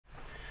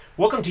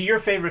Welcome to your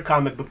favorite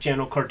comic book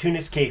channel,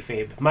 Cartoonist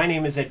Kayfabe. My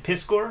name is Ed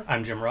Piskor.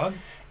 I'm Jim Rugg.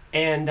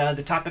 And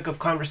the topic of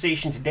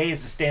conversation today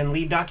is the Stan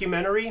Lee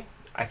documentary.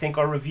 I think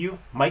our review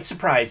might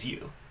surprise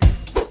you.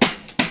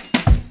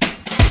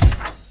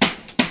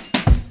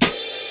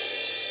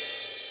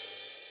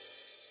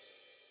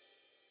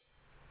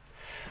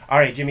 All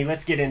right, Jimmy,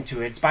 let's get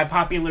into it. It's by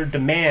popular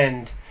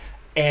demand,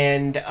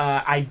 and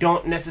I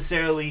don't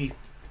necessarily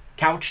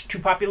couch to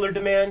popular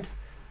demand,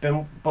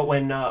 but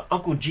when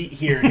Uncle Jeet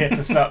here hits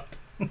us up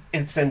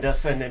and send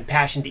us an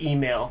impassioned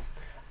email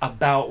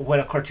about what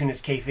a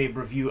Cartoonist Kayfabe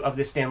review of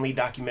the Stan Lee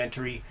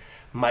documentary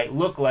might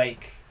look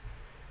like,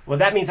 well,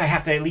 that means I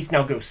have to at least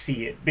now go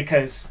see it,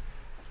 because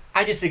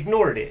I just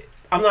ignored it.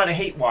 I'm not a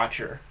hate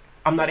watcher.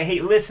 I'm not a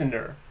hate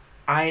listener.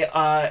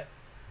 I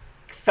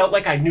felt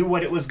like I knew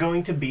what it was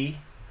going to be,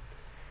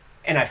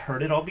 and I've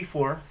heard it all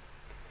before.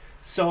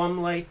 So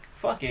I'm like,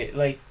 fuck it.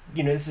 Like,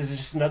 you know, this is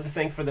just another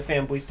thing for the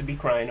fanboys to be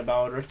crying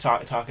about or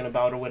talking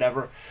about or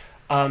whatever.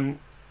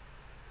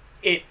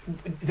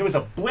 There was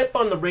a blip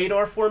on the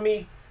radar for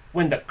me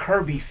when the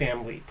Kirby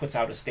family puts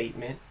out a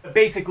statement.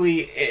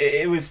 Basically,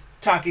 it was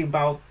talking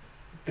about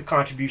the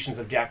contributions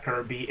of Jack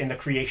Kirby in the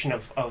creation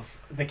of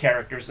the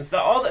characters and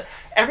stuff.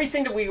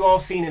 Everything that we've all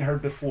seen and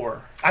heard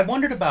before. I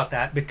wondered about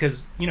that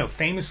because, you know,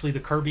 famously the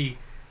Kirby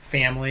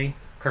family,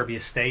 Kirby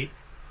estate,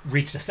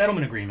 reached a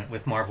settlement agreement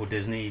with Marvel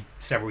Disney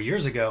several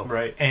years ago.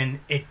 Right.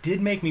 And it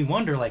did make me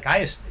wonder, like,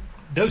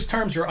 those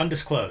terms are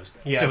undisclosed.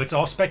 Yeah. So it's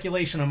all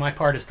speculation on my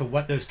part as to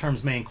what those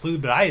terms may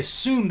include, but I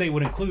assume they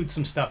would include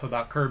some stuff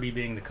about Kirby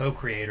being the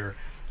co-creator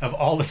of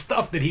all the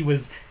stuff that he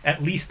was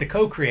at least the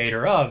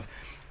co-creator of.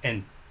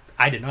 And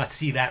I did not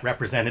see that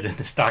represented in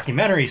this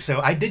documentary. So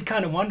I did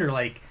kind of wonder,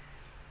 like,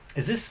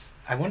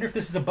 I wonder if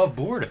this is above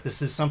board, if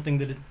this is something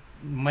that it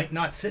might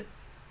not sit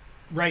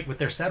right with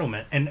their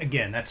settlement. And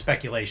again, that's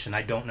speculation.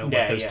 I don't know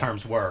what those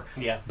terms were.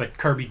 Yeah. But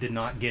Kirby did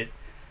not get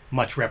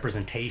much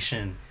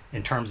representation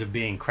in terms of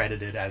being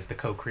credited as the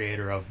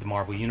co-creator of the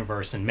Marvel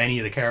Universe and many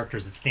of the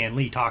characters that Stan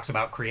Lee talks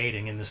about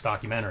creating in this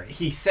documentary.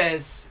 He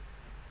says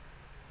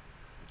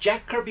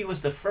Jack Kirby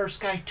was the first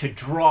guy to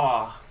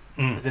draw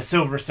the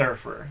Silver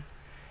Surfer.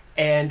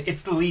 And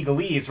it's the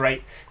legalese,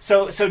 right?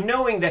 So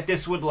knowing that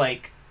this would,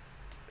 like,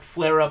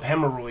 flare up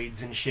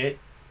hemorrhoids and shit,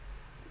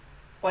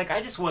 like,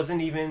 I just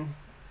wasn't even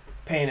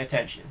paying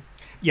attention.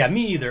 Yeah,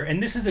 me either.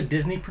 And this is a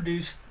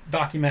Disney-produced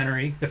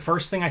documentary. The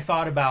first thing I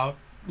thought about,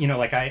 you know,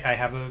 like I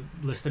have a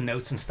list of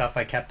notes and stuff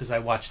I kept as I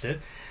watched it.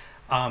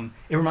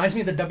 It reminds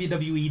me of the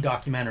WWE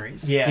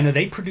documentaries. Yeah. You know,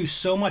 they produce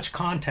so much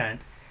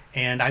content,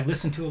 and I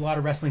listen to a lot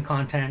of wrestling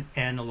content,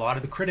 and a lot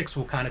of the critics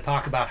will kind of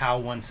talk about how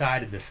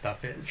one-sided this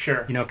stuff is.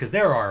 Sure. You know, because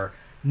there are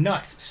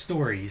nuts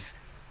stories,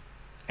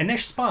 and they're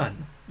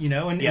spun, you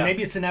know, and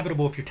maybe it's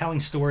inevitable if you're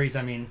telling stories.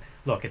 I mean,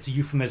 look, it's a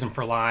euphemism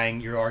for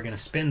lying. You are going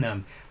to spin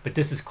them. But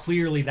this is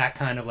clearly that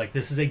kind of, like,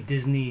 this is a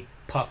Disney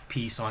puff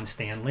piece on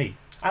Stan Lee.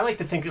 I like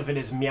to think of it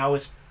as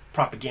Meowist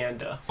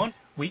propaganda.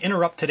 We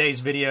interrupt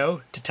today's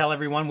video to tell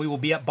everyone we will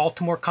be at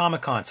Baltimore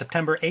Comic-Con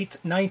September 8th,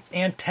 9th,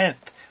 and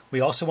 10th. We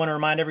also want to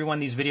remind everyone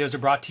these videos are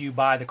brought to you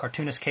by the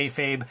Cartoonist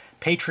Kayfabe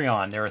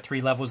Patreon. There are 3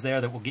 levels there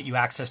that will get you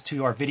access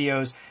to our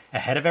videos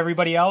ahead of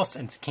everybody else.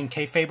 And King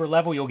Kayfaber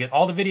level, you'll get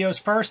all the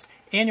videos first,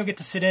 and you'll get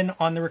to sit in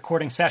on the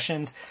recording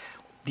sessions.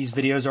 These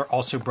videos are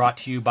also brought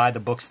to you by the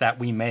books that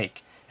we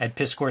make. Ed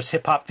Piskor's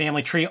Hip Hop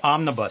Family Tree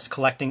Omnibus,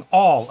 collecting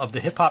all of the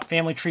Hip Hop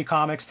Family Tree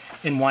comics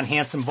in one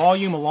handsome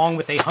volume, along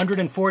with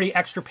 140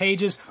 extra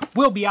pages,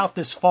 will be out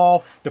this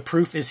fall. The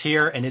proof is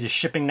here, and it is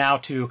shipping now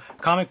to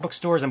comic book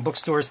stores and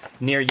bookstores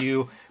near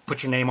you.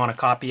 Put your name on a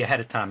copy ahead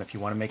of time if you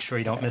want to make sure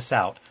you don't miss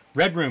out.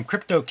 Red Room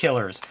Crypto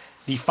Killers.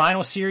 The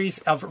final series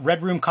of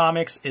Red Room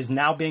comics is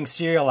now being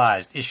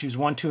serialized. Issues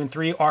 1, 2, and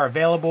 3 are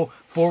available.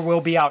 4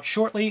 will be out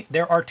shortly.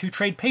 There are 2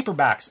 trade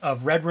paperbacks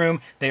of Red Room.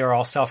 They are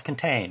all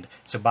self-contained.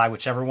 So buy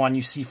whichever one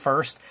you see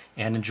first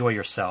and enjoy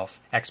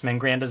yourself. X-Men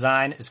Grand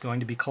Design is going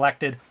to be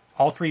collected,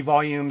 all 3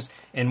 volumes,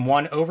 in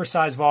one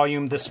oversized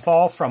volume this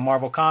fall from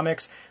Marvel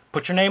Comics.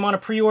 Put your name on a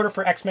pre-order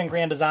for X-Men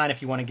Grand Design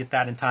if you want to get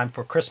that in time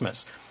for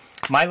Christmas.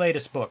 My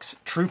latest books,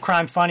 True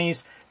Crime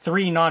Funnies,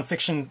 3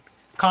 nonfiction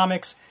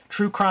comics,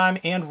 true crime,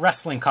 and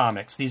wrestling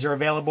comics. These are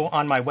available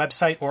on my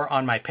website or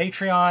on my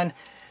Patreon.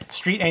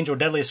 Street Angel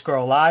Deadliest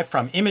Girl Alive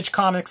from Image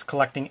Comics,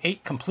 collecting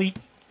 8 complete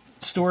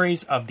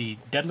stories of the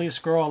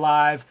Deadliest Girl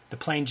Alive, the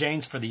Plain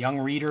Janes for the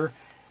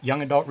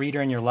young adult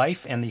reader in your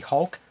life, and the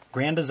Hulk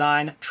Grand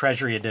Design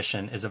Treasury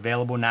Edition is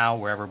available now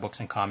wherever books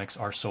and comics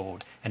are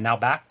sold. And now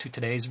back to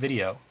today's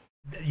video.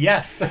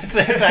 Yes, I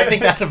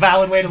think that's a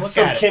valid way to look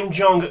at it. So Kim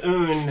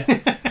Jong-un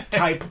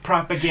type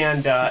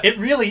propaganda. It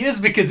really is,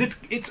 because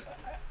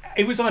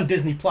it was on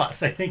Disney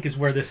Plus, I think, is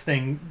where this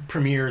thing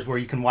premieres, where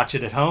you can watch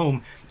it at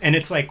home, and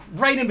it's like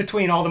right in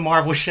between all the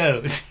Marvel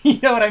shows. You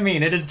know what I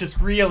mean? It is just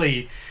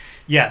really,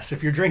 yes.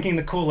 If you're drinking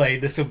the Kool-Aid,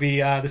 this will be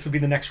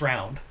the next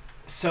round.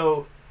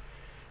 So,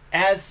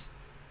 as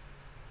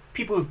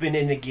people who've been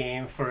in the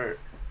game for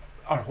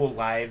our whole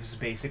lives,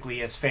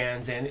 basically, as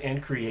fans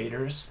and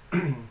creators,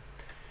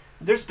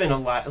 there's been a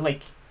lot,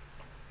 like,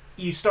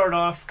 you start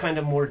off kind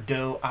of more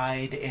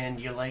doe-eyed, and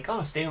you're like,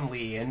 oh, Stan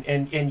Lee,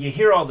 and you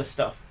hear all this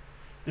stuff.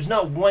 There's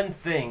not one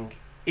thing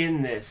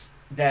in this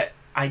that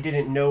I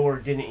didn't know or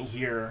didn't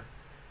hear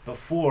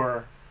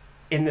before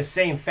in the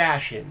same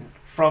fashion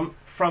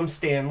from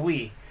Stan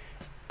Lee.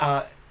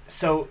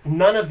 So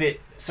none of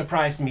it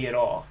surprised me at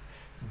all.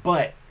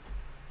 But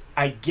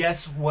I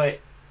guess what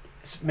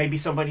maybe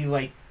somebody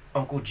like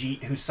Uncle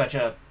Jeet, who's such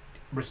a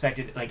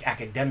respected like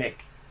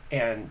academic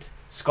and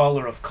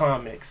scholar of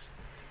comics,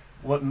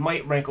 what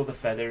might rankle the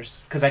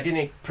feathers, because I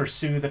didn't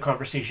pursue the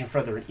conversation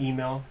further in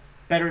email.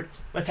 Better,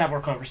 let's have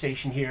our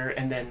conversation here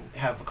and then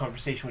have a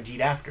conversation with Jeet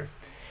after.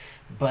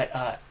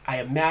 But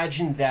I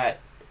imagine that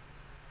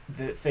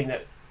the thing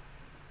that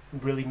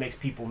really makes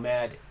people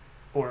mad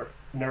or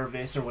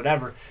nervous or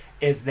whatever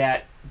is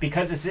that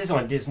because this is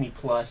on Disney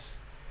Plus,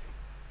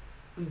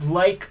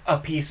 like a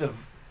piece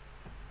of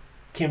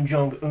Kim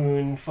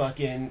Jong-un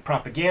fucking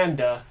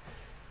propaganda,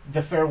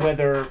 the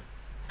Fairweather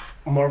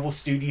Marvel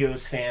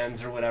Studios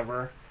fans or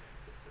whatever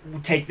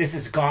take this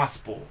as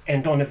gospel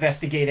and don't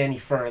investigate any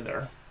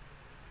further.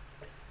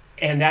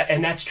 And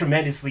that's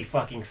tremendously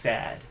fucking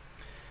sad.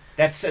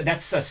 That's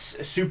a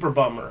super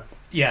bummer.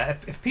 Yeah,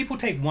 if people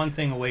take one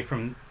thing away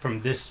from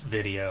this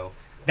video,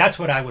 that's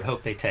what I would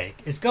hope they take,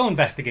 is go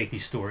investigate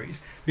these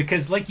stories.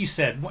 Because like you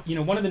said,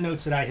 one of the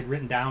notes that I had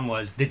written down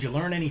was, did you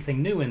learn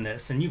anything new in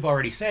this? And you've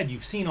already said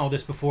you've seen all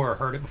this before or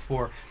heard it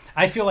before.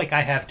 I feel like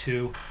I have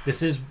too.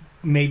 This is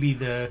maybe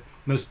the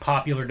most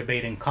popular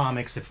debate in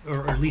comics,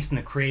 or at least in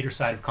the creator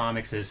side of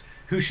comics, is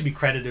who should be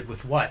credited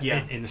with what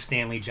in the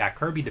Stan Lee, Jack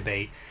Kirby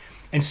debate.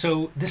 And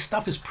so this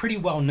stuff is pretty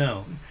well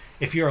known.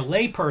 If you're a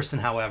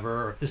layperson,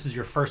 however, or if this is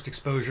your first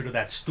exposure to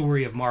that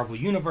story of Marvel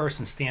Universe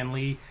and Stan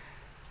Lee,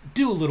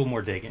 do a little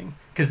more digging,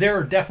 because there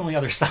are definitely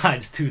other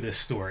sides to this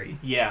story.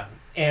 Yeah,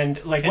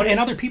 and like and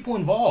other people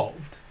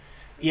involved.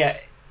 Yeah,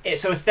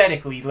 so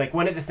aesthetically, like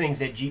one of the things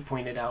that Jeet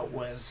pointed out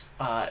was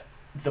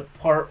the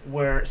part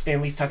where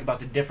Stan Lee's talking about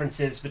the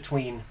differences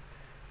between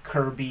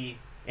Kirby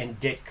and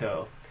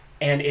Ditko,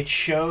 and it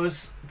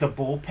shows the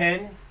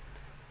bullpen,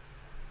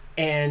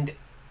 and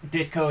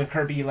Ditko and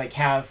Kirby like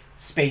have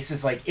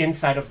spaces like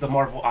inside of the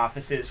Marvel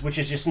offices, which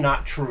is just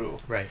not true.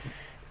 Right.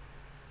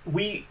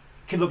 We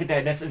could look at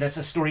that. That's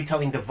a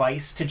storytelling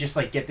device to just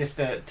like get this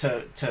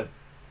to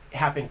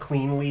happen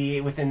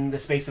cleanly within the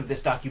space of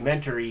this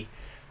documentary,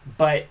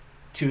 but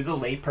to the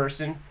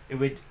layperson, it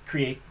would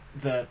create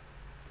the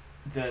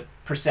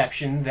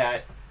perception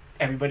that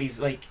everybody's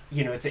like,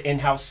 it's an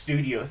in-house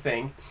studio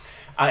thing.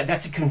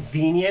 That's a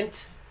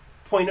convenient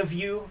point of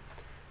view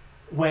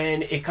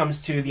when it comes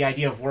to the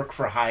idea of work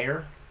for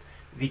hire,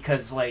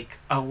 because like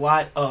a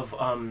lot of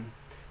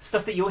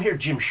stuff that you'll hear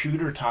Jim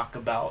Shooter talk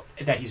about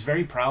that he's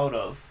very proud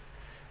of,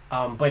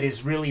 but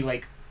is really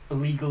like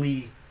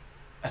legally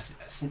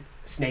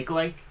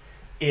snake-like,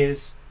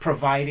 is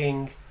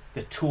providing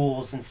the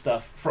tools and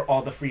stuff for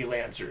all the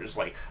freelancers.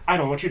 Like, I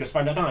don't want you to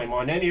spend a dime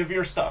on any of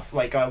your stuff.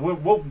 Like,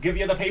 we'll give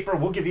you the paper,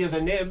 we'll give you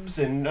the nibs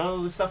and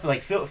all this stuff.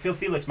 Like Phil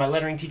Felix, my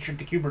lettering teacher at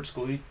the Kubert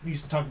School, he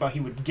used to talk about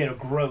he would get a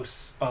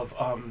gross of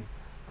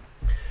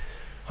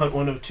Hunt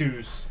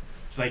 102s,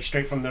 like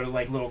straight from their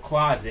like little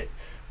closet.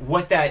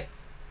 What that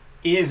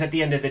is at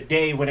the end of the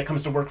day when it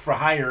comes to work for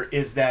hire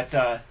is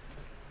that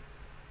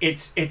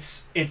it's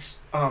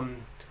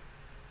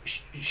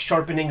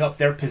sharpening up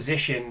their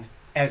position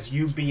as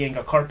you being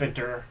a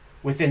carpenter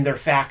within their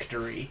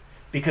factory,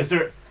 because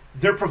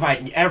they're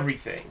providing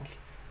everything,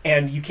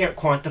 and you can't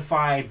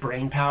quantify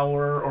brain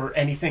power or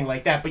anything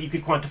like that, but you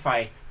could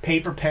quantify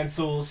paper,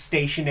 pencils,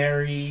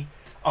 stationery,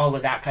 all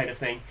of that kind of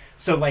thing.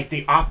 So like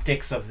the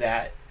optics of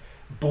that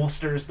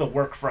bolsters the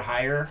work for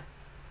hire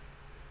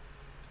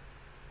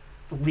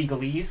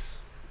legalese,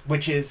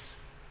 which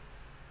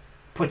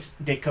puts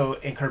Ditko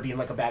and Kirby in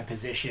like a bad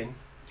position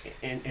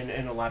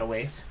in a lot of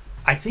ways.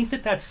 I think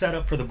that's set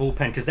up for the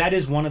bullpen, because that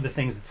is one of the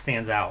things that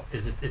stands out.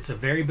 It's a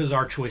very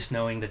bizarre choice,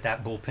 knowing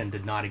that bullpen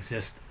did not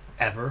exist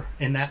ever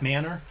in that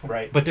manner.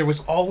 Right. But there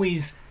was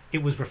always,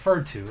 it was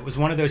referred to. It was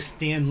one of those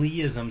Stan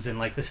Lee-isms in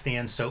like the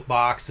Stan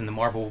soapbox and the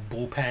Marvel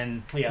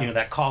bullpen,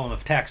 that column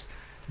of text.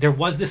 There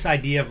was this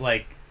idea of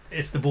like,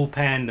 it's the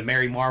bullpen, the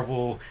Merry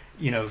Marvel,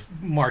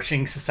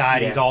 marching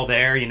society's all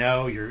there,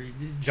 your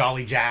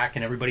Jolly Jack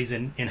and everybody's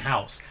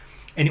in-house.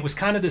 And it was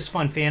kind of this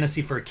fun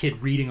fantasy for a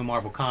kid reading a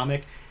Marvel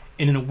comic.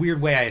 And in a weird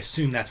way, I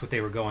assume that's what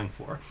they were going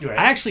for. Right.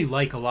 I actually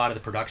like a lot of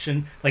the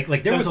production.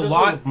 Like there was a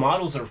lot.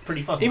 Models are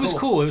pretty fucking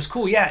cool. It was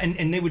cool, yeah.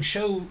 And they would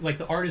show like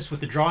the artists with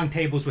the drawing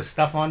tables with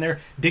stuff on there.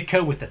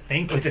 Ditko with the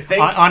think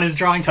on his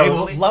drawing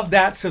table. Loved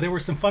that. So there were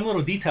some fun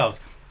little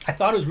details. I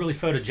thought it was really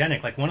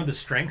photogenic. Like one of the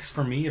strengths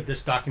for me of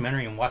this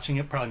documentary and watching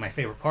it, probably my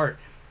favorite part,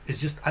 is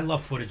just I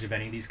love footage of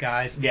any of these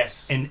guys.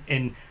 Yes.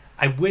 And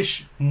I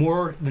wish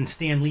more than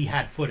Stan Lee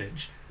had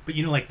footage. But,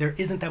 like, there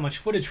isn't that much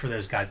footage for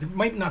those guys. There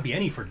might not be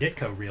any for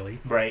Ditko, really.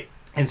 Right.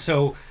 And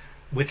so,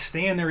 with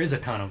Stan, there is a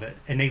ton of it.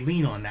 And they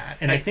lean on that.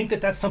 And I think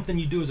that's something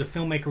you do as a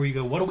filmmaker where you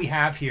go, what do we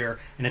have here?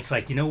 And it's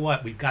like, you know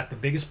what? We've got the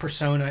biggest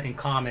persona in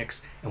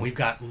comics, and we've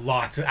got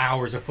lots of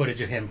hours of footage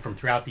of him from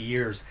throughout the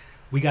years.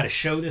 we got to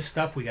show this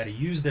stuff, we got to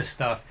use this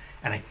stuff.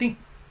 And I think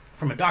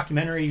from a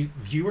documentary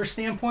viewer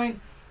standpoint,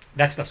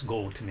 that stuff's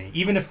gold to me.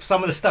 Even if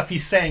some of the stuff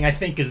he's saying I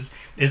think is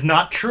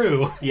not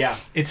true, yeah,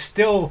 it's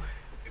still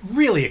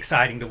really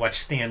exciting to watch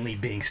Stan Lee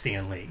being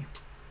Stan Lee.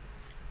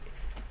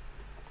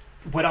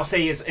 What I'll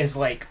say is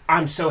like,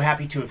 I'm so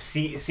happy to have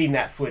seen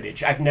that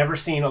footage. I've never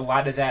seen a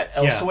lot of that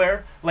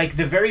elsewhere. Yeah. Like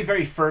the very,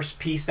 very first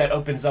piece that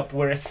opens up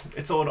where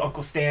it's old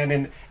Uncle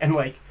Stan and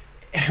like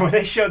when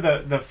they show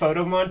the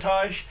photo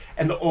montage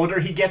and the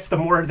older he gets, the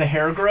more the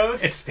hair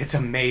grows. It's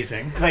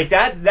amazing. Like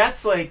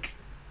that's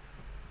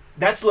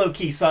low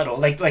key subtle.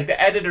 Like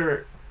the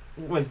editor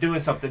was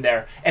doing something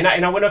there. And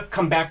I want to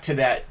come back to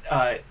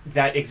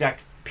that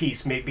exact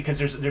piece, maybe because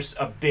there's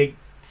a big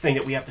thing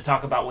that we have to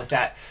talk about with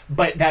that.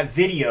 But that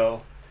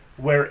video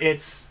where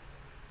it's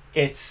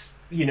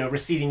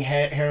receding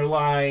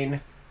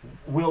hairline,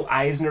 Will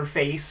Eisner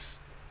face,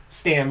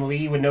 Stan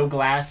Lee with no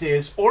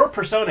glasses, or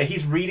persona,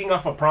 he's reading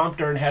off a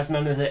prompter and has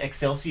none of the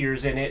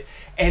Excelsiors in it,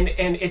 and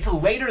it's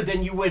later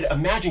than you would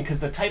imagine because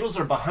the titles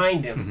are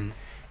behind him. Mm-hmm.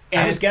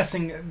 And I was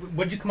guessing,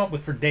 what did you come up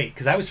with for date?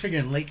 Because I was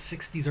figuring late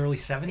 60s, early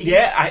 70s.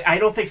 Yeah, I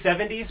don't think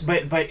 70s,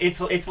 but it's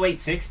late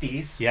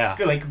 60s. Yeah.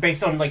 Like,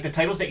 based on, like, the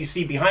titles that you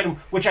see behind him,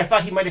 which I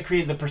thought he might have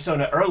created the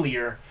persona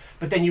earlier,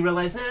 but then you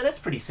realize, that's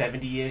pretty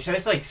 70-ish.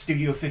 That's like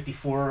Studio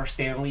 54 or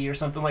Stan Lee or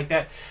something like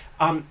that.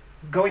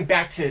 Going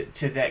back to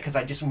that, because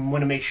I just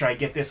want to make sure I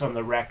get this on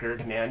the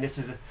record, man. This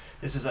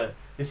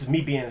is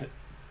me being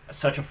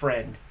such a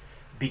friend,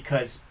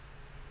 because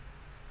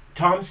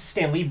Tom's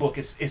Stan Lee book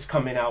is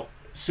coming out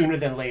sooner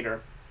than later,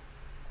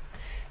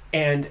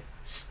 and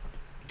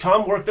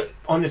Tom worked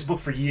on this book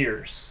for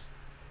years,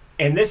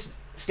 and this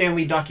Stan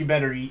Lee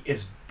documentary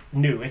is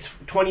new. It's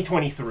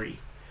 2023,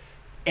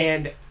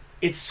 and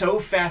it's so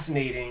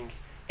fascinating,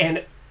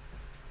 and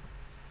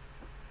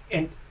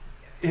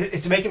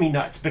it's making me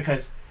nuts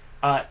because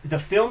the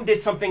film did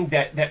something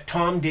that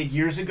Tom did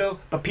years ago,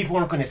 but people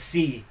aren't going to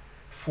see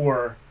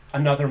for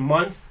another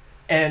month,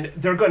 and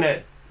they're going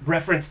to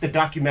reference the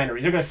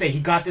documentary. They're going to say he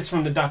got this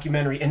from the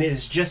documentary, and it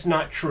is just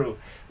not true.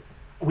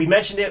 We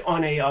mentioned it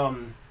on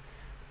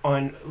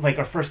on like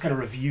our first kind of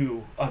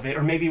review of it,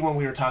 or maybe when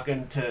we were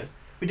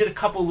we did a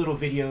couple little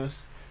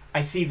videos.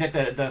 I see that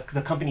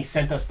the company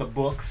sent us the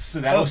books, so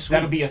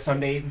that'll be a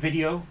Sunday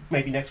video,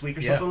 maybe next week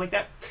or something like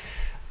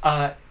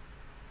that.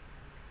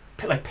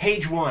 Like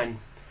page 1,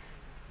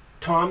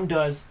 Tom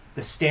does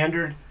the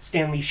standard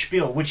Stan Lee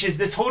spiel, which is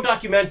this whole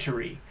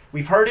documentary.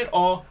 We've heard it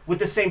all with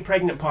the same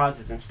pregnant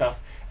pauses and stuff.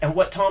 And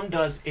what Tom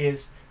does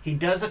is he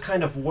does a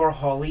kind of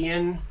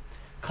Warholian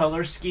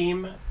color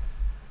scheme,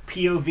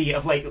 POV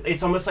of like,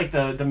 it's almost like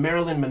the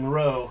Marilyn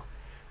Monroe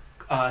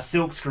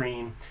silk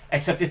screen,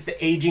 except it's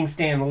the aging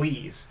Stan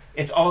Lees.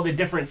 It's all the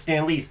different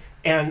Stan Lees,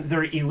 and there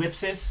are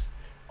ellipses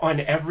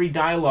on every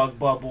dialogue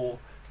bubble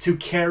to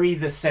carry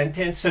the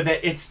sentence, so that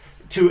it's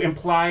to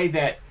imply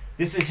that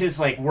this is his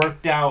like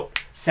worked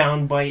out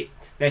soundbite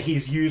that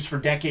he's used for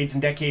decades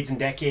and decades and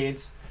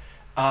decades.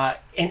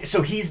 And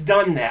so he's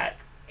done that,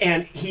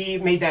 and he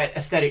made that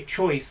aesthetic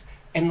choice,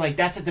 and like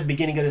that's at the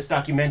beginning of this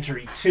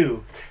documentary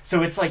too.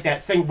 So it's like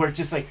that thing where it's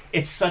just like,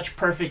 it's such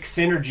perfect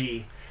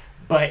synergy,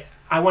 but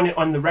I want it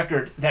on the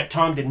record that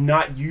Tom did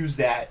not use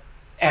that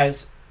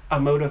as a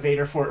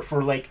motivator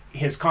for like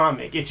his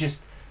comic. It's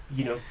just,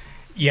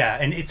 Yeah,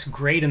 and it's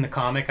great in the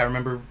comic. I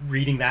remember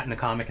reading that in the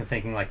comic and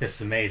thinking like, this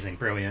is amazing,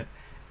 brilliant.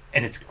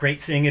 And it's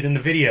great seeing it in the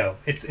video.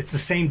 It's the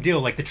same deal.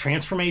 Like the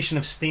transformation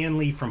of Stan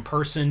Lee from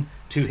person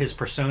to his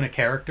persona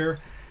character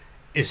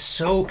is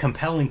so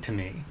compelling to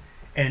me.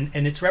 And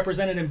it's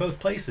represented in both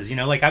places.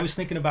 Like I was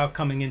thinking about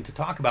coming in to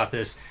talk about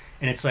this,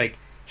 and it's like,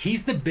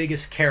 he's the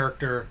biggest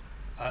character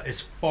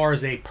as far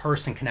as a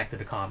person connected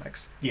to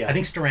comics. Yeah. I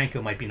think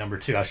Steranko might be number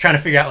 2. I was trying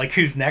to figure out like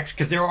who's next,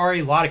 because there are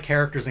a lot of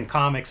characters in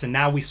comics, and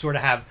now we sort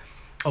of have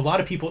a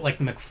lot of people at like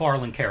the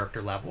McFarlane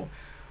character level.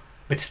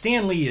 But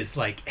Stan Lee is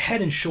like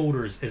head and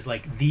shoulders is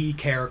like the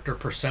character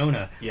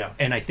persona. Yeah.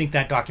 And I think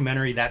that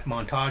documentary, that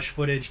montage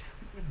footage,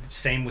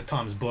 same with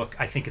Tom's book,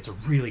 I think it's a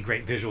really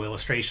great visual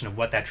illustration of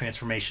what that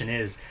transformation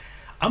is.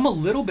 I'm a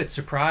little bit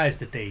surprised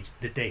that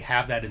they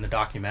have that in the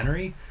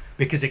documentary,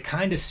 because it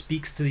kind of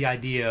speaks to the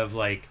idea of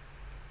like,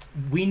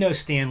 we know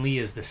Stan Lee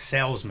as the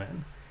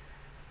salesman,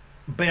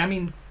 but I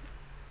mean,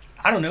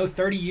 I don't know,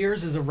 30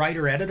 years as a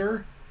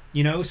writer-editor,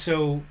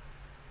 so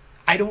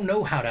I don't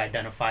know how to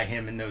identify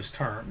him in those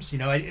terms.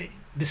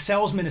 The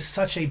salesman is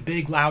such a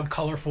big, loud,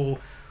 colorful,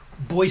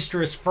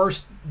 boisterous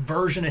first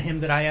version of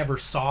him that I ever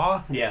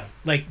saw. Yeah.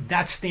 Like,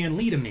 that's Stan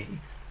Lee to me.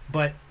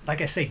 But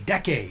like I say,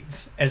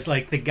 decades as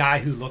like the guy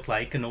who looked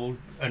like an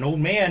old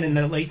man in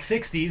the late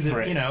 60s,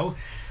 right.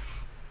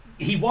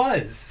 He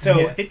was. So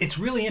yeah. It's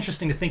really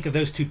interesting to think of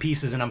those two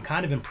pieces, and I'm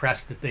kind of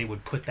impressed that they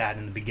would put that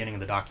in the beginning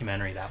of the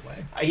documentary that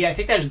way. Yeah, I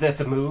think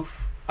that's a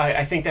move.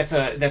 I think that's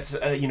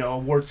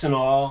a warts and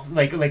all.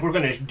 Like we're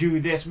gonna do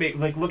this.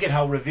 Like, look at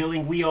how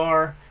revealing we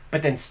are,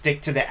 but then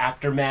stick to the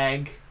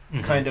aftermag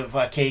kind of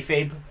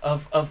kayfabe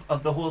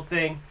of the whole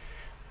thing.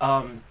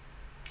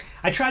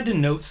 I tried to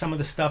note some of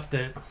the stuff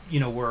that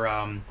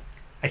were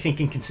I think,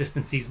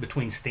 inconsistencies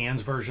between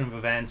Stan's version of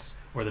events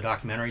or the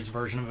documentary's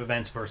version of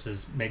events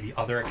versus maybe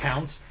other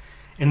accounts.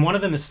 And one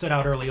of them that stood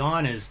out early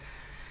on is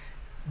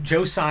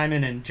Joe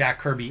Simon and Jack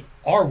Kirby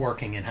are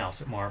working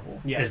in-house at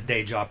Marvel as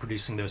day job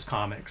producing those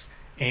comics.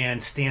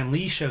 And Stan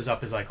Lee shows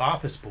up as like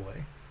office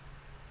boy.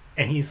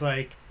 And he's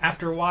like,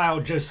 after a while,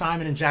 Joe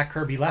Simon and Jack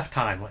Kirby left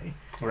Timely.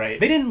 Right.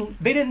 They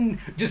didn't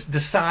just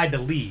decide to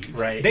leave.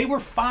 Right. They were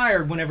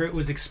fired whenever it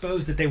was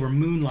exposed that they were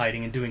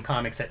moonlighting and doing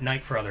comics at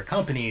night for other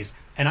companies.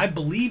 And I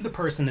believe the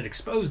person that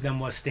exposed them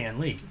was Stan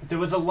Lee.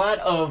 There's a lot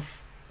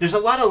of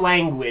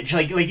language.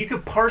 Like you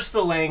could parse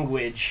the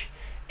language,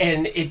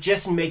 and it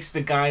just makes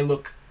the guy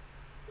look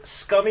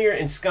scummier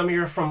and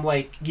scummier from,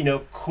 like, you know,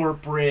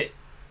 corporate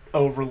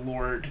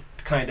overlord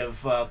kind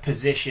of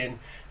position,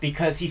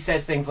 because he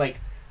says things like,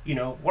 you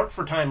know, work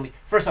for Timely.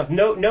 First off,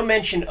 no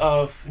mention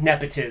of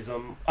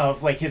nepotism,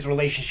 of like his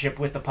relationship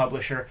with the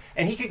publisher,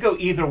 and he could go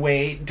either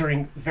way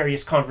during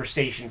various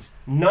conversations.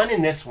 None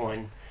in this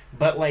one,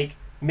 but like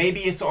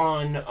maybe it's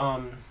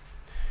on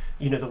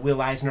you know, the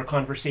Will Eisner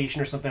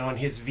conversation or something on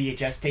his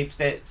VHS tapes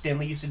that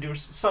Stanley used to do or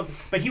something.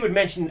 But he would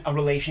mention a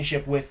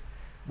relationship with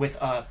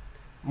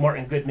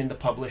Martin Goodman, the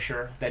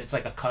publisher, that it's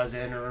like a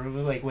cousin or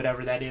like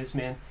whatever that is,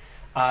 man.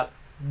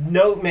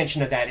 No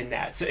mention of that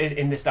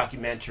in this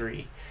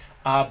documentary.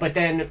 But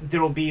then there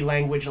will be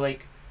language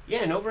like,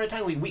 yeah, and over at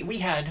Timely, we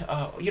had,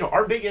 you know,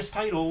 our biggest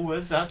title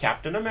was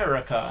Captain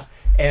America,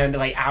 and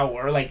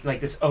like like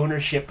this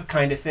ownership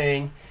kind of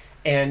thing,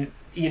 and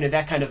you know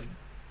that kind of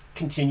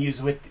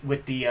continues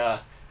with the,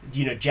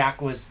 you know, Jack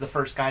was the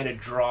first guy to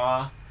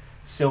draw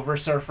Silver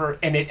Surfer,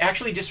 and it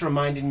actually just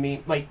reminded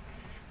me, like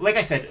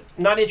I said,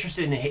 not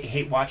interested in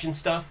hate watching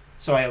stuff,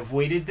 so I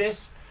avoided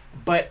this,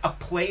 but a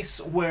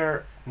place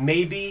where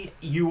maybe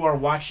you are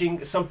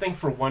watching something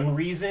for one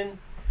reason,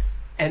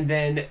 and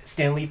then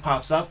Stan Lee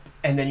pops up,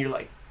 and then you're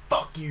like,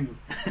 fuck you.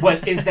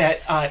 Is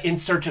that In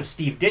Search of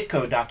Steve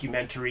Ditko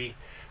documentary,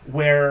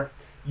 where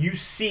you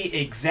see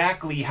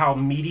exactly how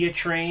media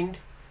trained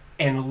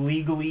and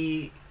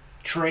legally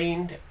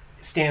trained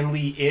Stan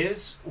Lee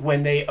is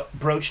when they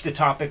broach the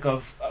topic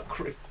of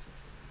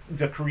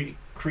the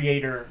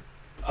creator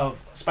of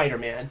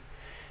Spider-Man.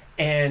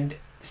 And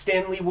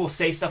Stan Lee will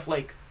say stuff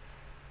like,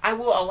 I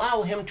will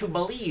allow him to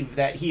believe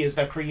that he is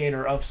the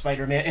creator of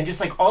Spider-Man, and just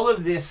like all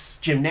of this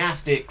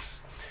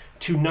gymnastics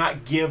to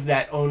not give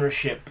that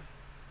ownership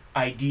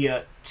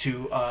idea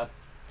to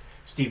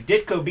Steve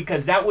Ditko,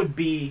 because that could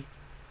be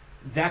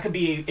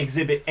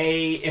Exhibit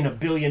A in $1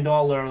 billion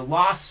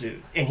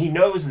lawsuit, and he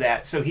knows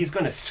that, so he's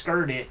going to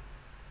skirt it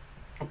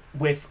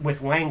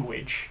with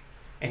language,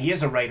 and he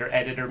is a writer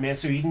editor, man,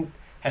 so he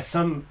has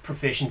some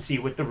proficiency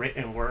with the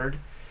written word,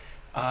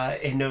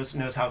 and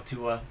knows how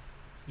to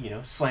you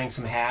know, slang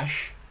some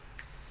hash.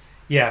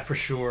 Yeah, for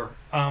sure.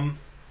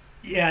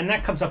 Yeah, and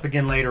that comes up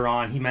again later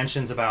on. He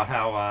mentions about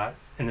how,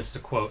 and this is a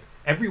quote,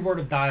 every word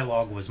of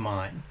dialogue was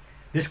mine.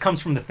 This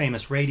comes from the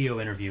famous radio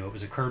interview. It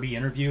was a Kirby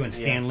interview, and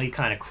Stan Lee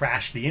kind of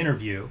crashed the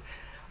interview.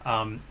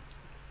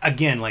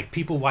 Again, like,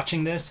 people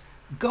watching this,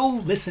 go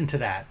listen to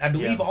that. I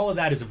believe all of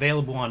that is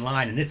available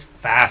online, and it's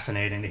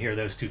fascinating to hear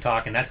those two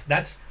talking. Is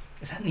that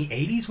in the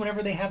 80s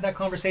whenever they have that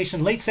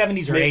conversation? Late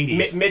 70s or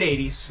 80s?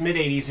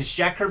 Mid-80s. It's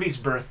Jack Kirby's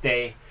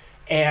birthday,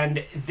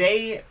 and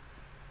they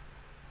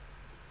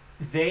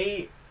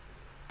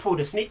pulled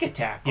a sneak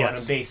attack on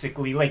him,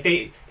 basically. Like,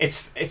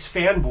 it's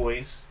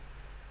fanboys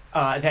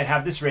that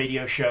have this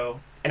radio show,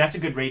 and that's a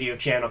good radio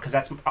channel, because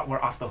that's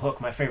where Off the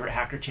Hook, my favorite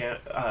hacker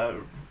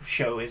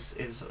show,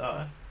 is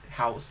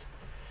housed.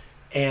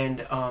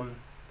 And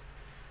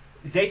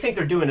they think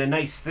they're doing a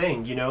nice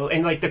thing, you know?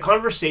 And, like, the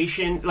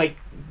conversation, like,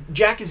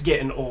 Jack is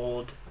getting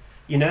old.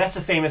 You know, that's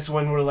a famous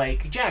one where,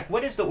 like, Jack,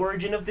 what is the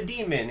origin of the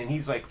demon? And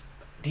he's like,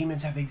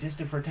 demons have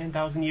existed for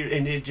 10,000 years.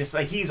 And it just,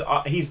 like,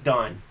 he's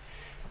done.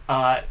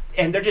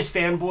 And they're just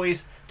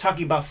fanboys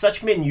talking about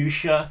such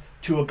minutia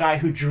to a guy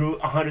who drew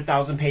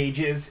 100,000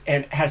 pages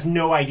and has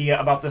no idea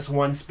about this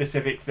one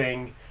specific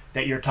thing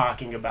that you're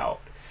talking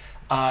about.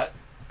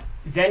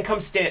 Then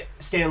comes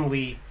Stan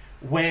Lee.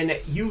 When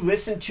you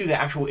listen to the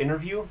actual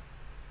interview,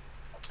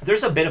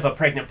 there's a bit of a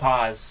pregnant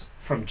pause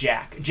from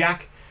Jack.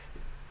 Jack,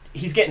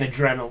 he's getting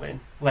adrenaline.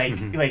 Like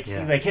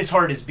his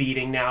heart is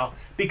beating now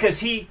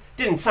because he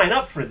didn't sign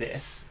up for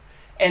this.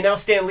 And now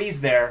Stan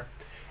Lee's there,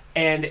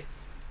 and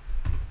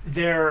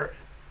they're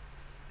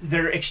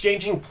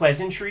exchanging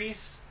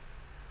pleasantries.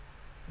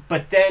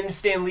 But then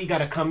Stan Lee got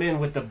to come in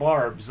with the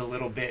barbs a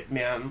little bit,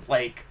 man.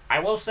 Like, I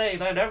will say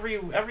that every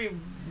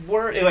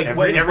word, like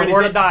every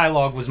word of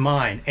dialogue was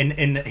mine.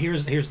 And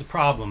here's the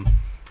problem: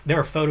 there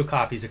are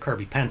photocopies of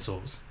Kirby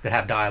pencils that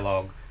have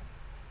dialogue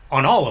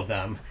on all of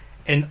them,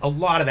 and a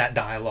lot of that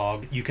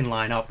dialogue you can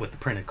line up with the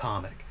printed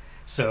comic.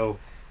 So,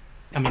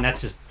 I mean, that's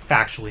just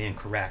factually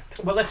incorrect.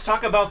 Well, let's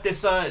talk about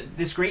this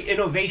this great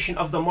innovation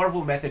of the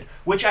Marvel method,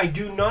 which I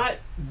do not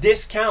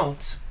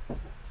discount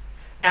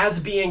as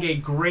being a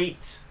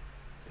great.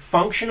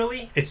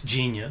 Functionally, it's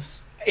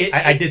genius.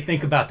 I did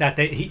think about that.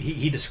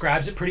 He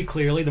describes it pretty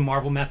clearly. The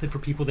Marvel method, for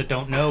people that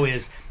don't know,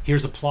 is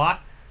here's a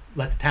plot.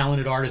 let the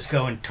talented artist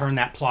go and turn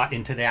that plot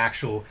into the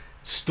actual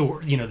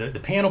story, you know, the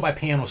panel by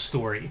panel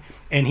story.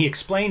 And he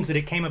explains that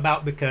it came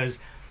about because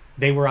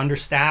they were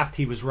understaffed.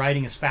 He was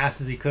writing as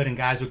fast as he could, and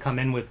guys would come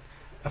in with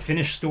a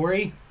finished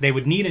story. They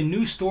would need a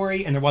new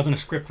story, and there wasn't a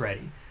script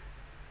ready.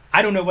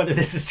 I don't know whether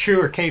this is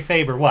true or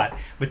kayfabe or what,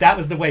 but that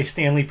was the way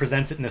Stan Lee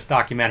presents it in this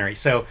documentary.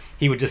 So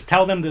he would just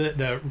tell them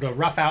the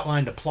rough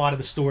outline, the plot of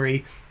the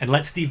story, and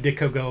let Steve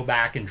Ditko go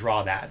back and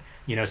draw that,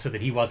 you know, so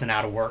that he wasn't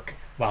out of work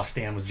while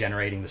Stan was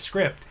generating the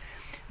script.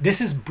 This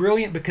is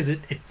brilliant because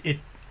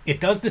it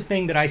does the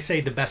thing that I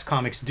say the best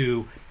comics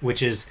do,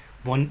 which is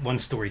one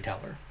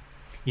storyteller.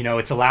 You know,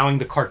 it's allowing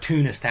the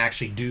cartoonist to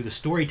actually do the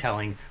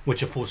storytelling,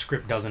 which a full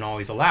script doesn't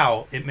always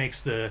allow. It makes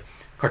the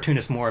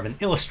cartoonist more of an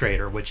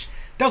illustrator, which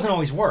doesn't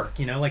always work.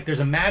 You know, like there's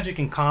a magic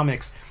in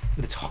comics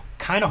that's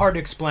kind of hard to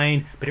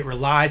explain, but it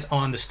relies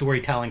on the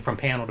storytelling from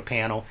panel to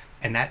panel,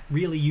 and that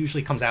really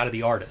usually comes out of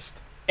the artist.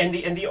 And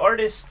the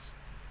artists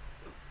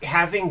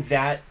having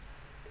that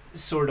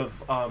sort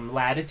of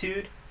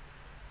latitude,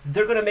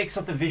 they're going to make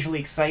something visually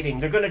exciting.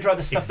 They're going to draw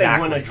the stuff they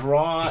want to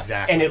draw,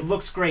 and it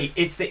looks great.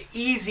 It's the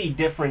easy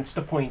difference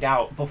to point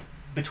out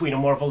between a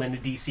Marvel and a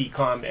DC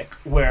comic,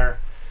 where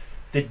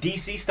the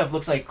DC stuff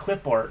looks like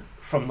clip art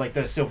from like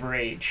the Silver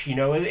Age. You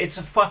know, it's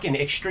fucking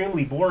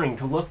extremely boring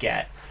to look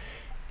at.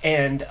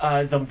 And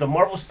the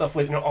Marvel stuff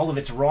with, you know, all of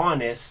its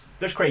rawness,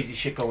 there's crazy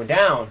shit going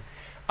down.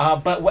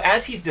 But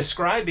as he's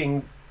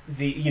describing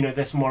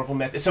this Marvel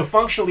method, so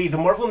functionally the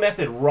Marvel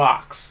method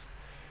rocks.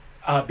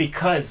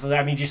 Because,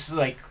 I mean, just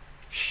like,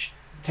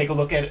 take a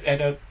look at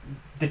a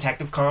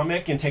detective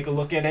comic and take a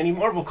look at any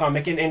Marvel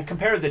comic and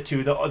compare the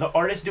two. The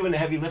artist doing the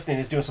heavy lifting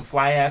is doing some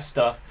fly-ass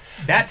stuff.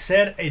 That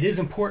said, it is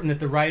important that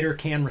the writer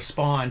can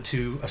respond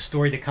to a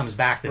story that comes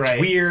back that's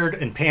weird,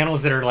 and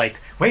panels that are like,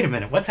 wait a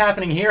minute, what's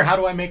happening here? How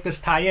do I make this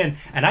tie in?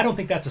 And I don't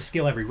think that's a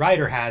skill every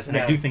writer has, and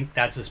I do think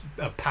that's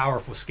a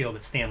powerful skill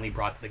that Stan Lee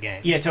brought to the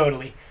game. Yeah,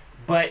 totally.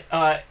 But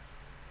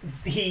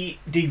he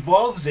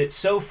devolves it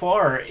so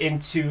far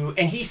into,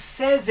 and he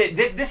says it,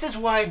 this is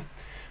why,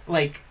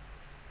 like,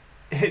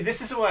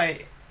 this is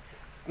why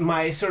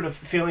my sort of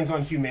feelings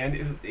on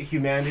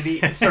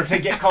humanity start to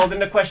get called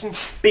into question,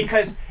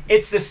 because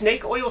it's the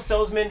snake oil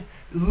salesman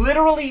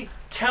literally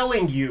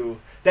telling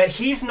you that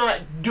he's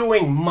not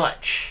doing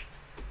much.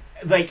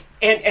 Like,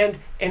 and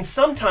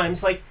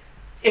sometimes, like,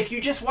 if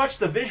you just watch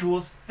the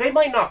visuals, they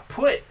might not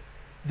put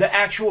the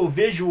actual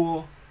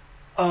visual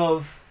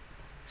of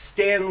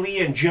Stan Lee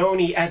and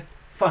Joni at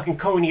fucking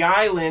Coney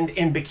Island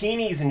in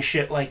bikinis and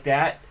shit like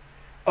that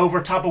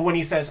over top of when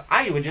he says,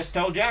 I would just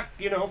tell Jack,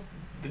 you know,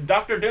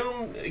 Dr.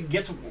 Doom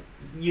gets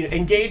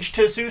engaged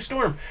to Sue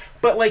Storm.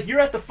 But, like,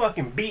 you're at the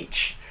fucking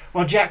beach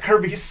while Jack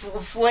Kirby's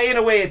slaying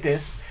away at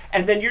this,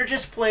 and then you're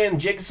just playing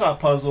jigsaw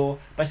puzzle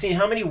by seeing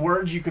how many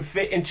words you could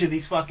fit into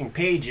these fucking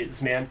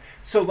pages, man.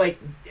 So, like,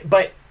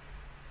 but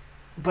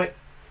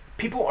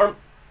people aren't,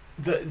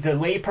 the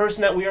layperson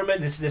that we are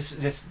meant,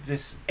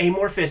 this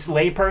amorphous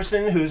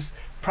layperson who's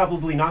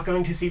probably not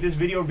going to see this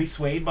video or be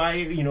swayed by,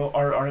 you know,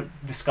 our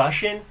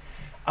discussion,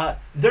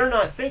 they're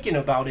not thinking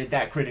about it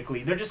that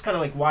critically. They're just kind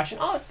of like watching,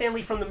 oh, it's Stan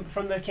Lee from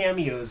the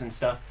cameos and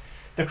stuff,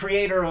 the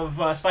creator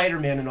of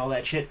Spider-Man and all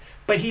that shit.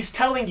 But he's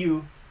telling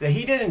you that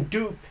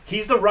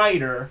he's the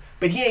writer,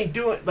 but he ain't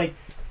doing, like,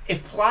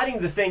 if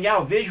plotting the thing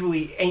out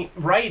visually ain't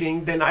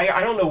writing, then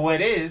I don't know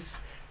what is.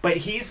 But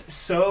he's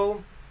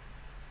so,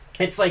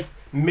 it's like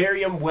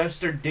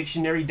Merriam-Webster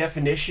dictionary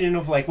definition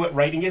of like what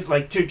writing is,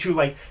 like to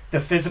like the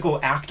physical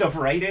act of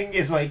writing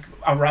is like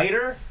a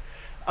writer.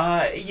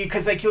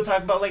 Because like he'll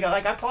talk about like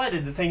I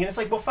plotted the thing, and it's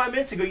like, well, 5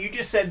 minutes ago you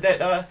just said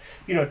that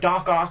you know,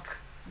 Doc Ock,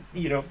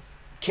 you know,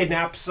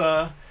 kidnaps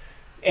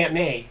Aunt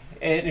May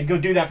and go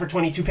do that for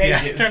 22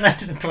 pages. Yeah, turn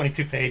that into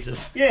 22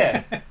 pages.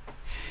 Yeah,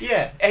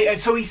 yeah. And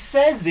so he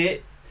says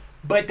it,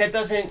 but that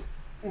doesn't.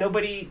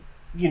 Nobody,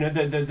 you know,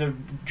 the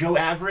Joe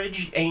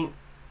Average ain't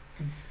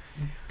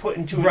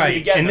putting two and two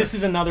together. And this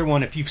is another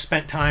one, if you've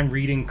spent time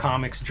reading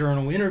comics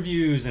journal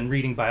interviews and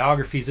reading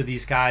biographies of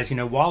these guys, you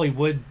know, Wally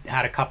Wood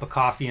had a cup of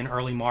coffee in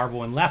early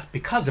Marvel and left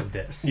because of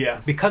this. Yeah.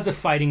 Because of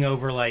fighting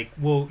over, like,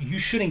 well, you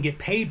shouldn't get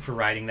paid for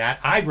writing that.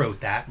 I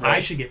wrote that. Right. I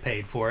should get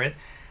paid for it.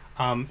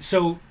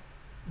 So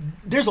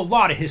there's a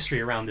lot of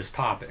history around this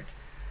topic,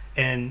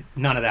 and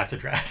none of that's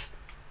addressed.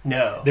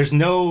 No. There's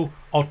no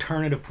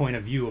alternative point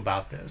of view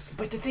about this.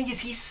 But the thing is,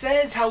 he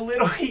says how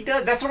little he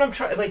does. That's what I'm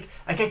trying, like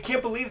I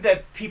can't believe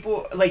that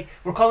people, like,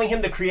 we're calling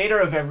him the creator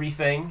of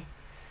everything,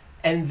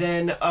 and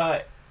then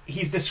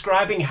he's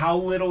describing how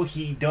little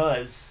he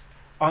does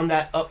on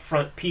that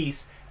upfront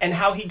piece, and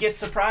how he gets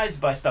surprised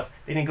by stuff.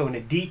 They didn't go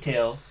into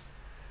details,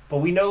 but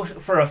we know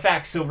for a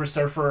fact Silver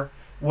Surfer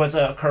was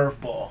a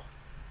curveball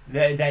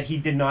that he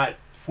did not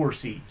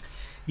foresee.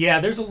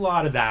 Yeah, there's a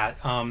lot of that.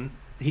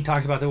 He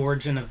talks about the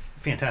origin of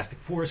Fantastic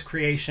Four's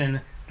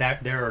creation.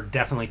 That there are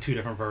definitely two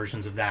different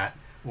versions of that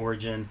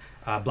origin.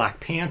 Black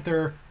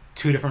Panther,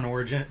 two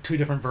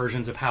different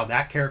versions of how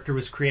that character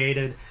was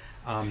created.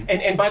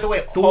 And by the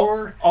way,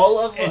 Thor, all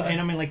of and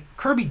I mean, like,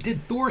 Kirby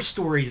did Thor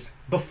stories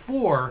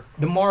before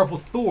the Marvel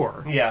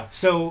Thor. Yeah.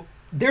 So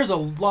there's a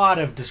lot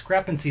of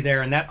discrepancy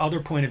there, and that other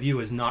point of view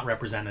is not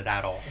represented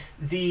at all.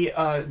 The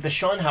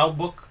Sean Howe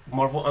book,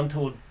 Marvel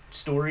Untold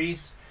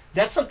Stories,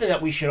 that's something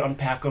that we should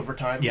unpack over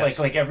time. Yes.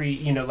 Like every,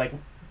 like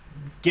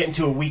get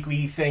into a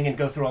weekly thing and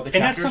go through all the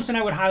chapters. And that's something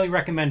I would highly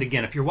recommend.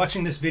 Again, if you're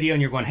watching this video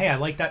and you're going, hey, I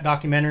like that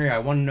documentary, I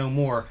want to know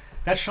more,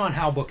 that Sean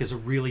Howe book is a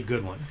really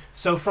good one.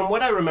 So from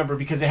what I remember,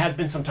 because it has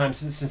been some time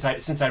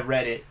since I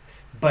read it,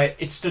 but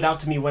it stood out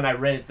to me when I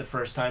read it the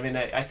first time, and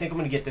I think I'm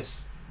going to get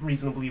this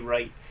reasonably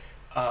right.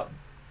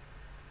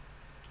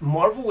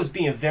 Marvel was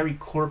being very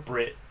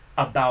corporate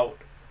about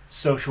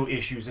social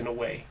issues in a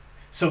way.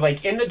 So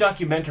like in the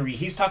documentary,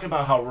 he's talking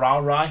about how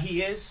rah-rah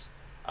he is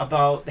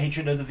about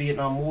hatred of the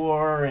Vietnam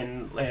War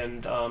and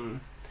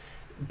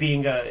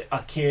being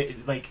a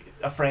kid, like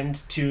a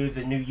friend to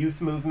the new youth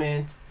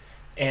movement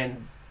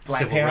and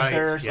Black Civil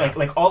Panthers, rights, yeah.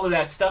 like all of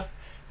that stuff.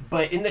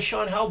 But in the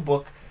Sean Howe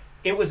book,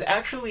 it was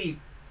actually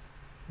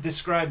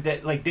described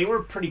that like they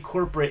were pretty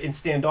corporate and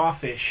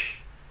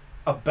standoffish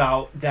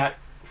about that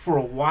for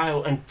a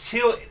while,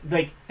 until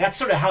like that's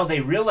sort of how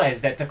they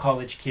realized that the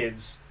college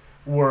kids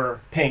were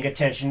paying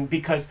attention,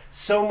 because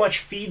so much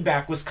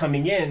feedback was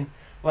coming in,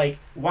 like,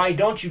 why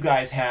don't you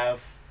guys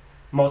have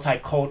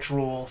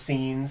multicultural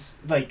scenes,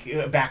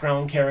 like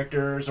background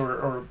characters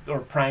or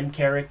prime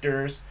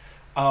characters?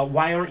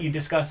 Why aren't you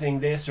discussing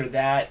this or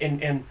that?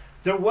 And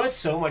there was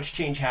so much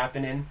change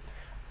happening,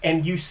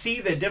 and you see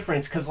the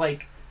difference, because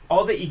like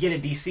all that you get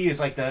at DC is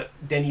like the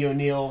Denny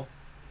O'Neil,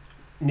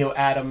 Neil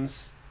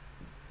Adams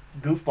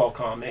goofball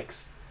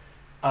comics,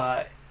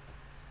 and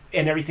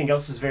everything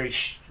else was very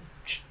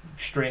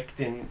strict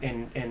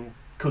and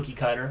cookie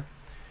cutter.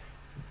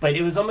 But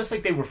it was almost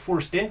like they were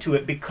forced into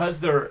it because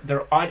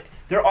their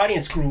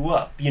audience grew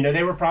up.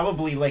 They were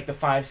probably like the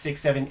 5, 6,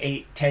 7,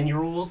 8,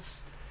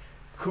 10-year-olds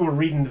who were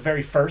reading the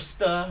very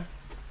first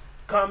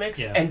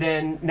comics, Yeah. and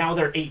then now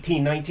they're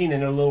 18, 19,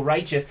 and they're a little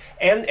righteous,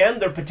 and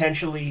they're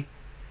potentially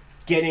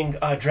getting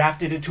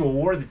drafted into a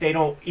war that they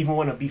don't even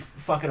want to be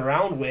fucking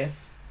around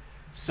with.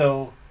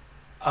 So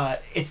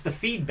it's the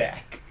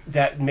feedback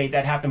that made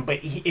that happen.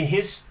 But in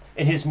his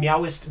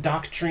Meowist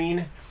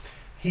doctrine,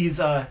 he's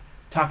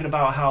talking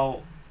about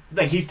how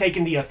like he's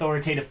taken the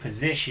authoritative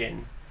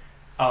position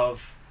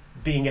of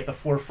being at the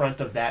forefront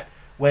of that,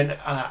 when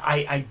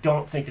I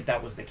don't think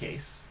that was the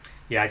case.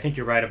 Yeah, I think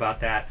you're right about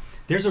that.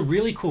 There's a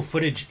really cool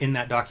footage in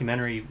that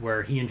documentary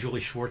where he and Julie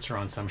Schwartz are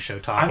on some show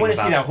talking about... I want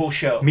to see that whole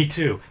show. Me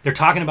too. They're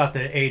talking about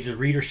the age of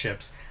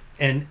readerships.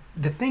 And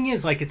the thing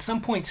is, like, at some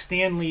point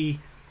Stan Lee...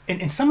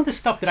 And some of the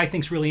stuff that I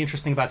think is really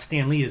interesting about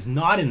Stan Lee is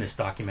not in this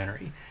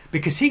documentary,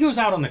 because he goes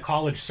out on the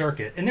college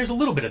circuit, and there's a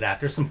little bit of that.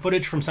 There's some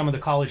footage from some of the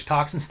college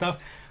talks and stuff,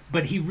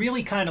 but he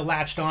really kind of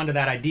latched onto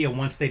that idea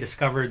once they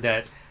discovered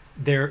that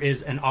there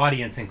is an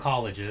audience in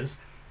colleges,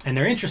 and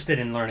they're interested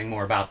in learning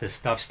more about this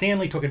stuff. Stan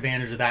Lee took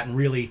advantage of that and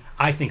really,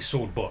 I think,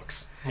 sold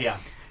books. Yeah.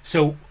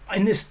 So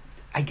in this,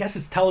 I guess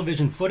it's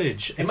television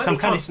footage. It's some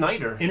kind of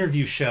Snyder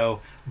interview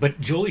show,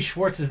 but Julie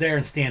Schwartz is there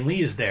and Stan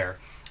Lee is there.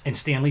 And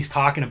Stan Lee's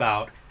talking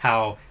about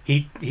how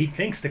he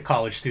thinks that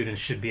college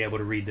students should be able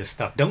to read this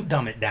stuff. Don't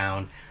dumb it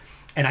down.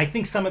 And I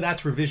think some of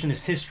that's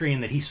revisionist history,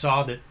 and that he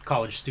saw that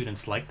college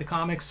students like the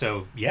comics.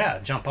 So yeah,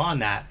 jump on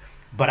that.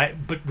 But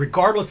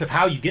regardless of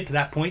how you get to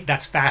that point,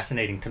 that's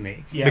fascinating to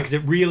me. Yeah. Because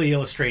it really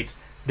illustrates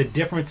the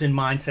difference in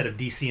mindset of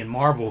DC and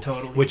Marvel,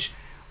 Totally. which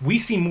we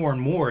see more and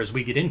more as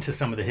we get into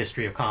some of the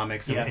history of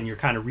comics, and you're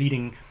kind of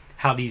reading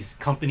how these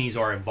companies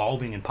are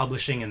evolving and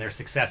publishing and their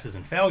successes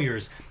and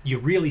failures. You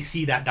really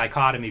see that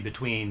dichotomy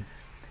between,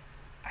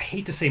 I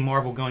hate to say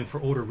Marvel going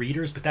for older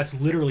readers, but that's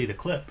literally the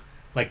clip.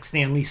 Like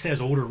Stan Lee says,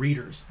 older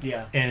readers.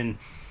 Yeah. And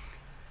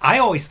I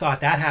always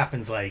thought that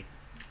happens like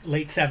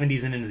late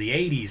 70s and into the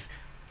 80s.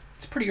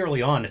 It's pretty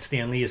early on that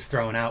Stan Lee is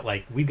throwing out,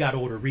 like, we've got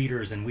older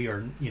readers and we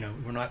are,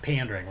 we're not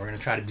pandering. We're going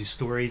to try to do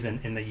stories,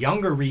 and the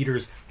younger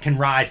readers can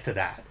rise to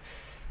that.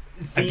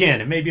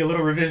 Again, it may be a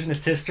little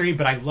revisionist history,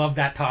 but I love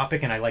that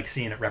topic and I like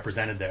seeing it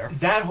represented there.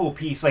 That whole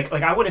piece, like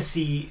I want to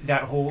see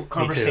that whole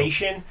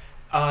conversation.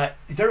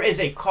 There is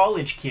a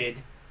college kid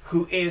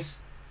who is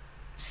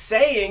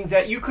saying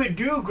that you could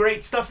do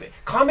great stuff.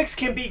 Comics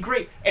can be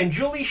great. And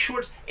Julie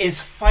Schwartz is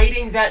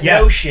fighting that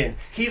notion.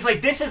 He's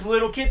like, this is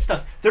little kid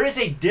stuff. There is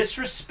a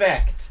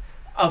disrespect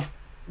of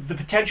the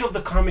potential of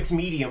the comics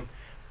medium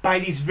by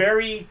these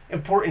very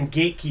important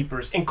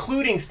gatekeepers,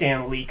 including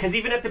Stan Lee. Because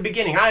even at the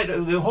beginning,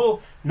 the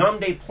whole nom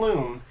de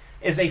plume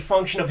is a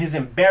function of his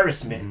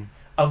embarrassment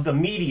of the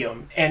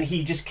medium. And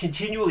he just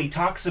continually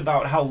talks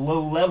about how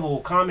low-level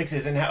comics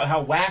is and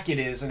how whack it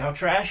is and how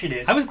trash it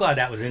is. I was glad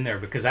that was in there,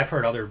 because I've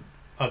heard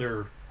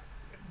other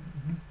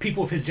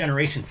people of his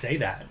generation say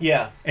that.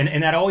 Yeah.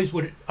 And that always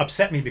would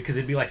upset me, because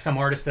it'd be like some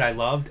artist that I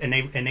loved, and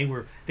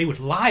they would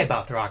lie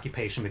about their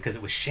occupation because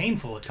it was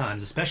shameful at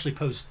times, especially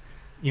post,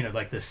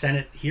 like the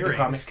Senate hearings. The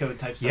Comics Code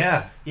type stuff.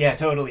 Yeah. Yeah,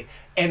 totally.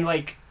 And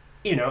like,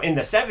 in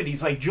the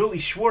 70s, like Julie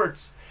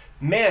Schwartz,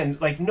 man,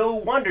 like no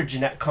wonder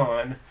Jeanette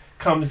Kahn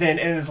comes in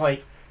and is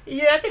like,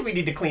 yeah, I think we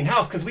need to clean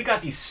house because we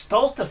got these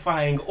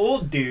stultifying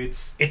old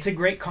dudes. It's a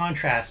great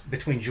contrast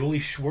between Julie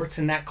Schwartz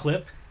in that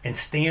clip and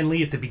Stan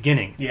Lee at the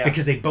beginning,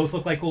 because they both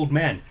look like old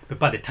men. But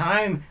by the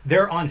time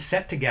they're on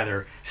set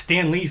together,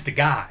 Stan Lee's the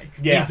guy.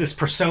 He's this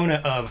persona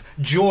of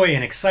joy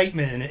and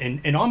excitement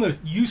and almost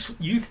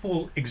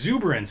youthful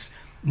exuberance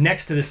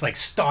next to this like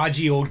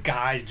stodgy old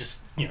guy,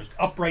 just, you know,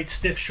 upright,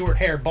 stiff, short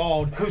hair,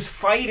 bald, who's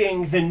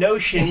fighting the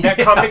notion that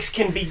comics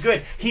can be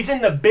good. He's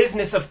in the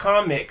business of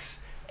comics,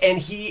 and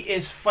he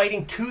is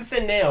fighting tooth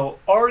and nail,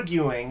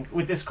 arguing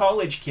with this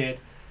college kid,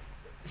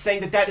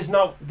 saying that is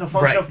not the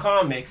function of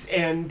comics.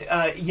 And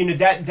you know,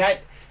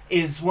 that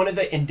is one of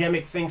the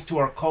endemic things to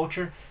our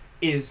culture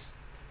is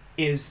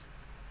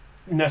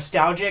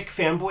nostalgic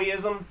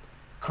fanboyism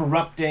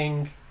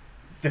corrupting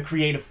the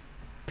creative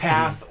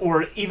path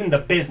or even the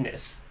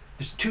business.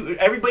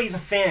 Everybody's a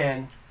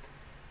fan,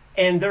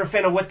 and they're a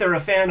fan of what they're a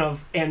fan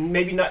of, and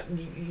maybe not.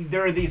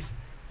 There are these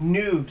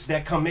noobs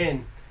that come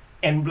in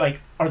and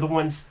like are the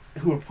ones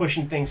who are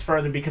pushing things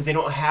further because they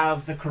don't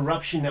have the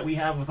corruption that we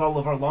have with all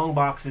of our long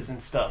boxes and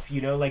stuff,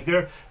 you know, like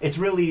it's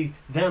really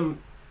them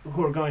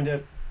who are going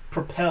to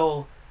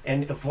propel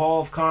and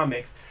evolve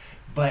comics.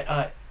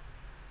 But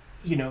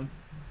you know,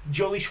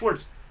 Jolie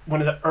Schwartz,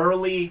 one of the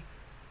early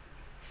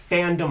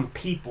fandom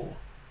people,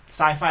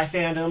 sci-fi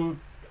fandom,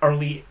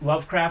 early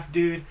Lovecraft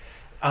dude.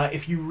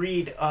 If you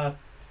read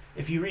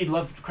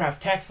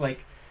Lovecraft texts,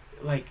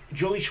 like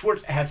Jolie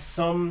Schwartz has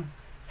some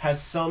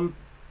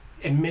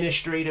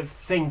administrative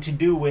thing to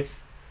do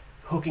with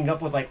hooking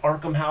up with like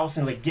Arkham House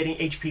and like getting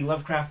H.P.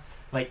 Lovecraft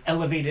like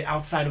elevated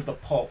outside of the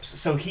pulps.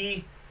 So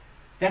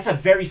that's a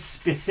very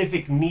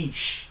specific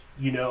niche,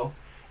 you know,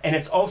 and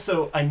it's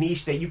also a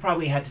niche that you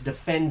probably had to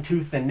defend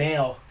tooth and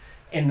nail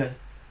in the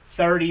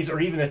 30s or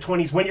even the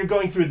 20s when you're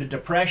going through the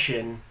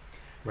Depression,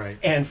 right,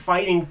 and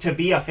fighting to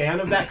be a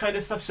fan of that kind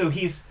of stuff. So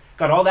he's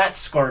got all that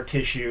scar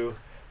tissue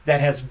that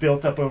has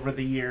built up over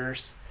the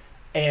years,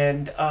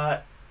 and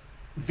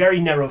very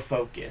narrow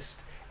focused.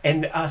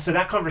 And so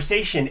that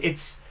conversation,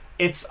 it's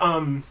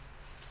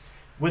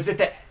was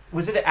it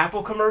an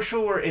Apple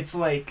commercial where it's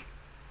like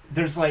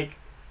there's like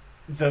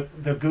the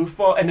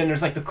goofball and then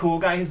there's like the cool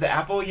guy who's the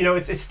Apple, you know,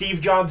 it's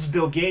Steve Jobs,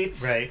 Bill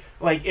Gates, right?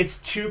 Like it's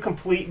two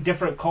complete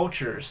different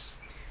cultures.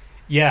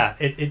 Yeah,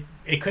 it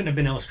couldn't have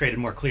been illustrated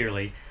more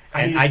clearly.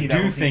 And I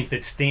do think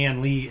that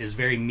Stan Lee is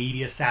very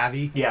media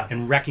savvy,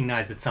 and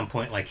recognized at some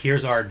point, like,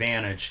 here's our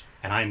advantage,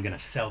 and I'm going to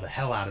sell the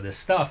hell out of this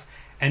stuff.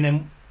 And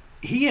then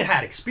he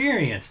had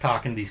experience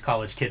talking to these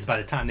college kids by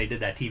the time they did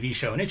that TV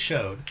show, and it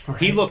showed. Right.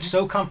 He looked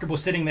so comfortable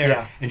sitting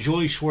there, and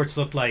Julie Schwartz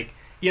looked like,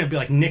 you know, be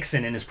like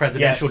Nixon in his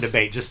presidential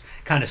debate, just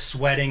kind of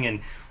sweating and,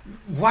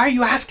 why are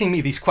you asking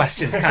me these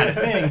questions kind of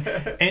thing.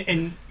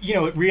 And, you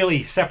know, it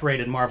really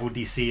separated Marvel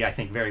DC, I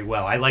think, very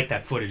well. I like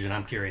that footage, and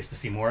I'm curious to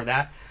see more of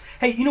that.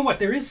 Hey, you know what?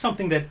 There is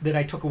something that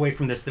I took away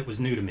from this that was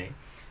new to me.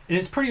 And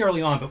it's pretty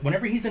early on, but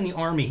whenever he's in the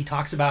Army, he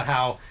talks about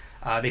how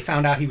they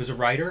found out he was a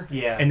writer,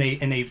 and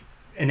they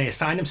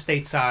assigned him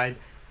stateside,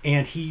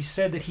 and he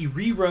said that he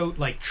rewrote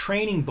like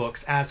training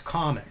books as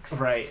comics.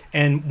 Right.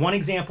 And one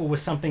example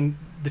was something,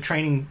 the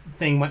training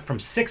thing went from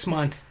 6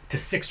 months to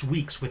 6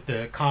 weeks with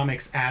the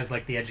comics as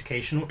like the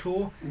educational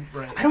tool.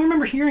 Right. I don't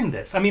remember hearing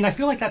this. I mean, I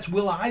feel like that's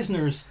Will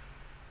Eisner's.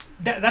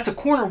 That's a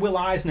corner Will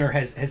Eisner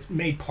has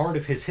made part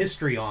of his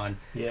history on.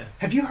 Yeah.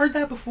 Have you heard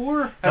that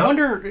before? No. I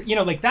wonder, you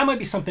know, like that might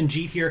be something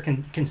Jeet here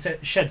can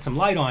shed some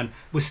light on.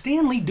 Was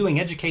Stan Lee doing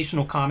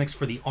educational comics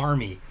for the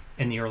Army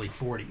in the early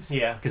 40s?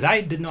 Yeah. Because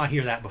I did not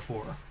hear that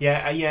before.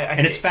 Yeah,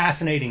 and it's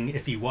fascinating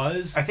if he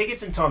was. I think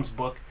it's in Tom's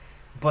book,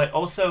 but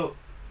also,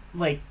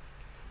 like,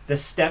 the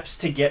steps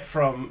to get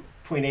from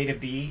point A to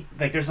B,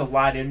 like there's a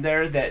lot in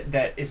there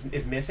that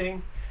is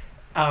missing.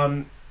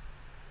 That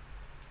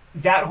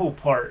whole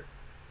part,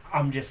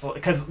 I'm just,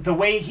 because the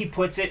way he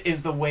puts it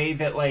is the way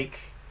that, like,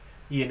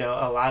 you know,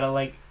 a lot of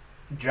like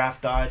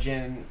draft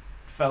dodging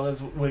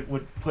fellas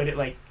would put it,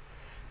 like,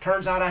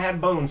 turns out I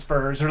had bone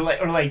spurs, or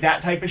like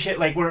that type of shit,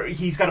 like where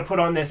he's got to put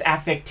on this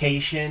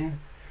affectation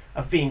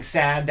of being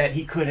sad that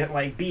he couldn't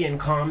like be in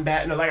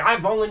combat, and like I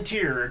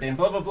volunteered and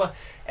blah blah blah,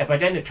 but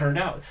then it turned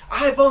out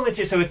I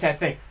volunteered, so it's that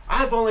thing,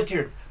 I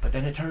volunteered, but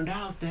then it turned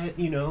out that,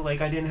 you know,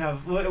 like I didn't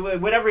have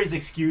whatever his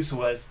excuse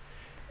was.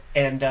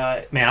 And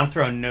man, I'm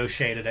throwing no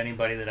shade at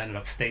anybody that ended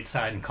up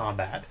stateside in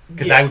combat,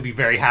 because I would be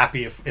very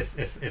happy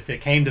if it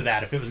came to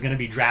that, if it was going to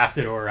be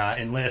drafted or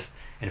enlist,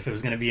 and if it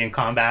was going to be in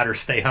combat or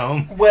stay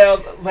home.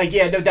 Well, like,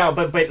 yeah, no doubt,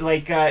 but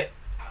like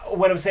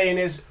what I'm saying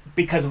is,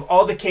 because of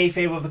all the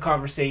kayfabe of the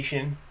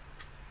conversation,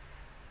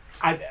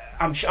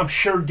 I'm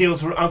sure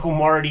deals with Uncle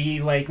Marty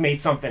like made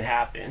something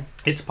happen.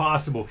 It's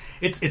possible.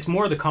 It's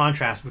more the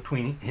contrast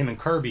between him and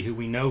Kirby, who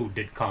we know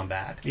did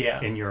combat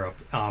in Europe.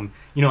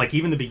 You know, like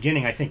even the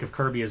beginning, I think of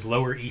Kirby as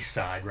Lower East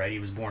Side, right? He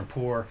was born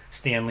poor.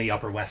 Stan Lee,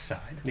 Upper West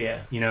Side.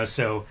 Yeah. You know,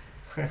 so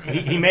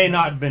he may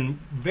not have been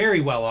very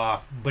well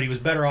off, but he was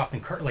better off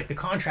than Kirby. Like the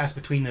contrast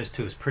between those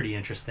two is pretty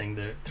interesting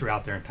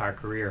throughout their entire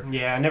career.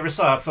 Yeah, I never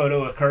saw a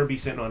photo of Kirby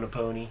sitting on a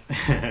pony.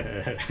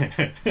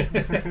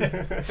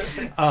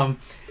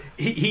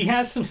 He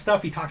has some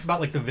stuff. He talks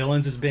about like the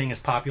villains as being as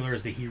popular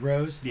as the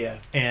heroes. Yeah.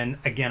 And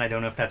again, I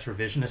don't know if that's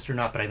revisionist or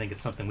not, but I think it's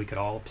something we could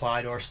all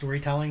apply to our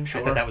storytelling.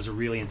 Sure. I thought that was a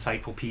really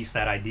insightful piece,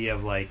 that idea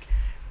of like,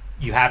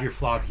 you have your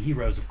flawed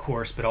heroes, of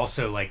course, but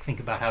also like think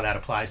about how that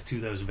applies to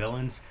those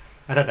villains.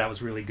 I thought that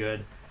was really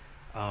good.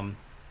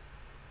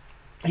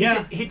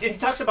 He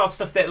talks about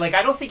stuff that, like,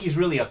 I don't think he's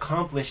really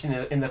accomplished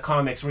in the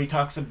comics, where he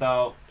talks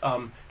about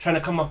trying to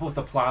come up with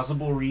the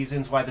plausible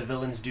reasons why the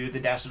villains do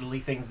the dastardly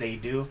things they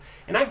do.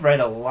 And I've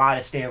read a lot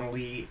of Stan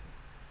Lee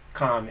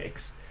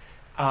comics,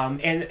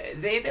 and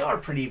they are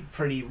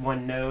pretty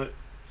one note,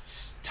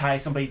 tie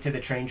somebody to the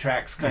train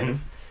tracks kind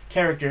of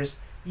characters.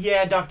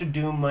 Yeah, Doctor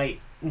Doom might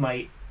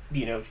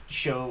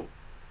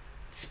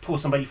pull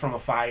somebody from a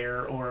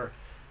fire, or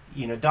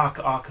Doc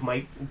Ock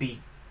might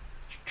be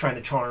trying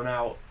to charm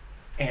out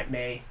Aunt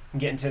May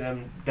and get into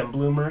them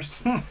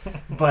bloomers.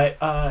 But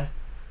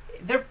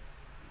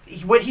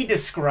what he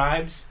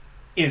describes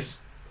is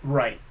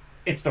right.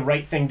 It's the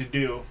right thing to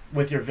do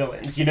with your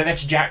villains.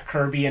 That's Jack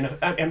Kirby, and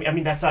I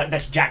mean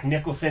that's Jack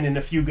Nicholson and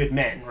A Few Good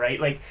Men, right?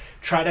 Like,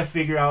 try to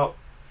figure out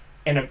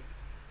and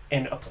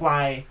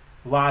apply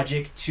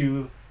logic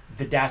to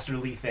the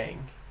dastardly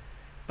thing.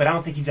 But I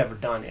don't think he's ever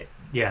done it.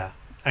 Yeah,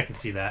 I can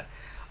see that.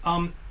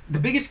 The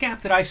biggest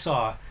gap that I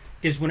saw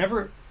is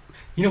whenever,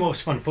 what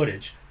was fun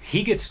footage?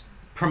 He gets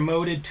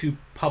promoted to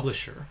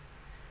publisher,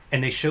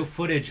 and they show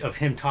footage of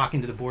him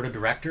talking to the board of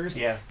directors.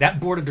 Yeah. That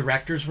board of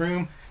directors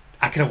room,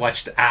 I could have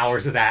watched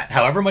hours of that.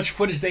 However much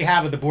footage they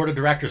have of the board of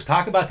directors,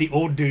 talk about the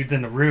old dudes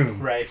in the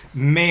room. Right.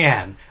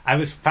 Man,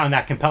 I found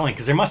that compelling,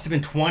 because there must have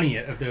been 20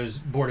 of those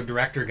board of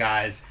director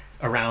guys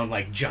around,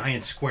 like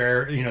giant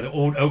square, the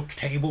old oak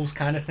tables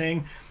kind of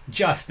thing.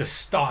 Just the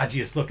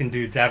stodgiest looking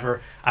dudes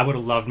ever. I would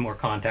have loved more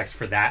context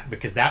for that,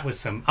 because that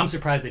was I'm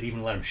surprised they'd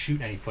even let him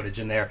shoot any footage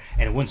in there,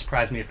 and it wouldn't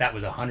surprise me if that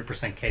was 100%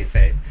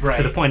 kayfabe. Right.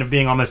 To the point of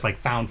being almost like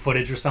found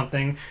footage or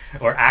something,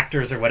 or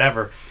actors or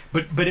whatever.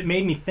 But it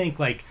made me think,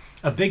 like,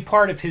 a big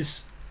part of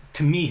his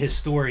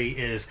story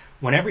is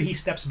whenever he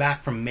steps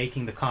back from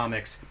making the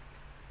comics,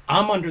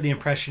 I'm under the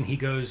impression he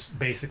goes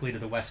basically to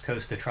the West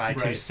Coast to try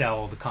to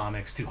sell the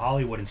comics to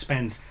Hollywood, and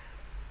spends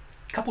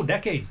couple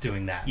decades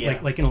doing that. Yeah.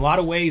 Like in a lot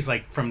of ways,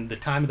 like from the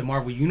time of the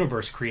Marvel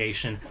Universe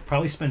creation,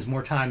 probably spends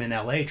more time in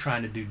LA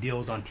trying to do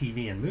deals on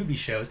TV and movie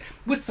shows,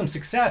 with some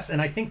success,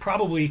 and I think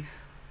probably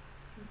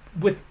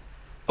with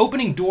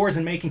opening doors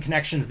and making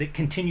connections that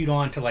continued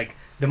on to like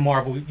the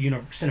Marvel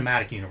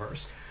cinematic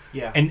universe.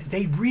 Yeah. And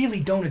they really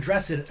don't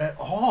address it at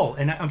all,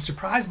 and I'm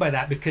surprised by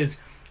that, because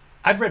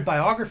I've read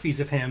biographies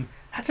of him.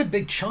 That's a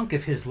big chunk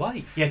of his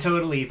life. Yeah,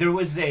 totally. There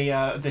was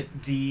the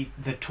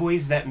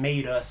Toys That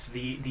Made Us,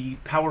 the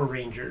Power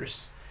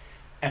Rangers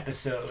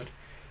episode.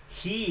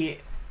 He,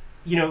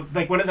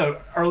 like, one of the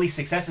early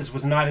successes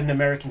was not an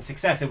American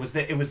success. It was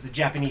the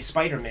Japanese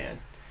Spider-Man,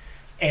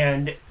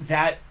 and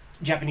that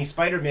Japanese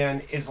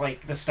Spider-Man is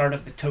like the start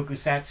of the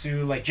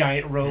tokusatsu, like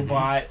giant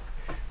robot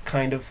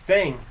kind of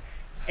thing.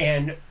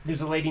 And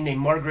there's a lady named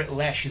Margaret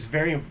Lesh who's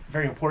very,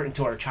 very important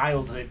to our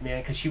childhood,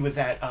 man, because she was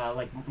at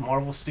like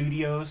Marvel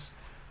Studios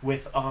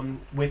with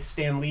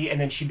Stan Lee, and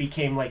then she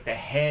became like the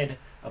head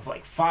of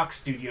like Fox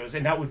Studios,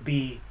 and that would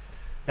be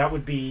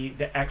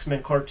the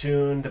X-Men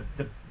cartoon,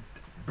 the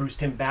Bruce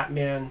Timm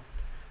Batman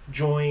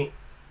joint,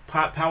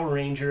 Power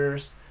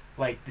Rangers,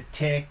 like the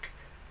Tick,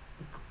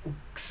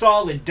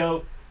 solid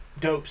dope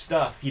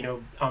stuff,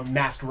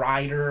 Masked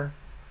Rider,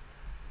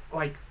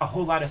 like a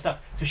whole lot of stuff.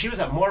 So she was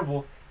at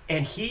Marvel,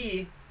 and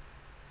he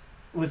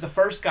was the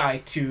first guy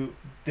to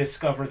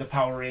discover the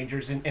Power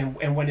Rangers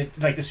and wanted,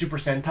 like, the Super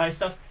Sentai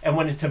stuff, and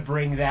wanted to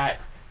bring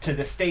that to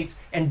the States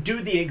and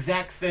do the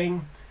exact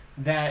thing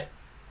that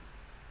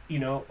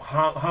Ham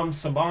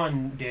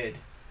Saban did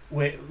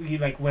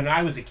like when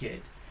I was a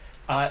kid.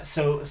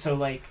 So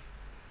like,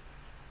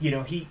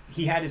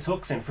 he had his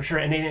hooks in for sure,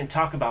 and they didn't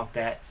talk about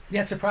that.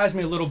 Yeah, it surprised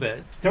me a little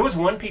bit. There was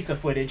one piece of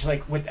footage,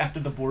 like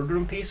after the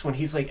boardroom piece, when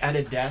he's like at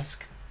a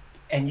desk,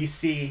 and you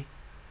see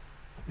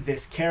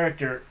this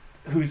character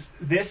who's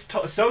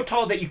so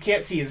tall that you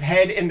can't see his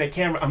head in the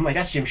camera. I'm like,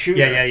 that's Jim Shooter.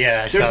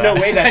 Yeah. There's no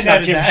way that's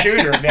not Jim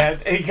Shooter, man.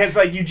 Because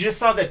like you just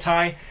saw the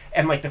tie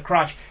and like the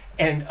crotch.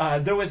 And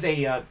there was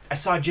I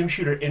saw a Jim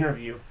Shooter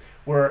interview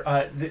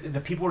where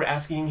the people were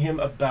asking him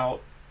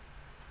about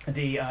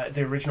the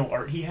original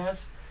art he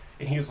has,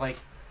 and he was like,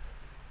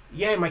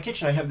 "Yeah, in my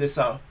kitchen I have this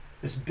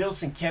Bill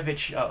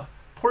Sienkiewicz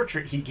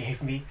portrait he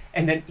gave me,"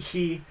 and then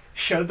he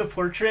showed the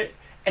portrait.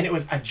 And it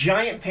was a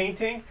giant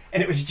painting,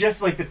 and it was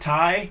just like the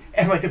tie,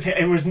 and like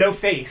it was no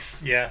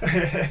face. Yeah,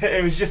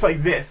 it was just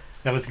like this.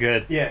 That was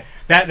good. Yeah,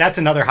 that's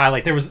another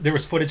highlight. There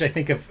was footage, I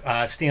think, of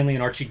Stan Lee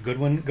and Archie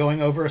Goodwin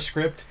going over a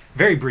script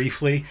very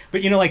briefly,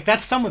 but like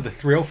that's some of the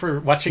thrill for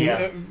watching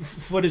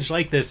footage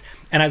like this.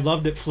 And I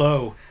loved that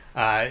Flo,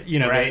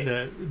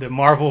 the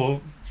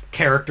Marvel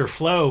character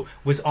Flo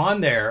was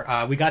on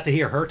there. We got to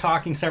hear her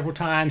talking several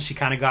times. She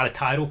kind of got a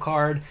title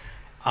card.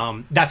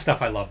 That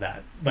stuff, I love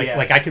that.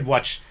 Like I could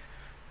watch,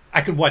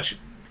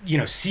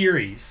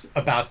 series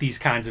about these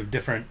kinds of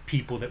different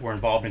people that were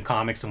involved in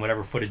comics and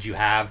whatever footage you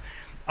have.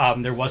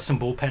 There was some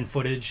bullpen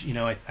footage. You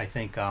know, I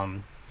think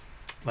I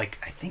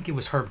think it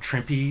was Herb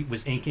Trimpe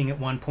was inking at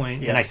one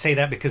point, and I say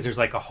that because there's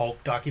like a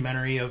Hulk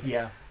documentary of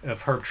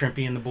Herb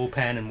Trimpe in the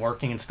bullpen and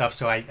working and stuff.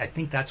 So I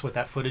think that's what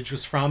that footage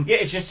was from. Yeah,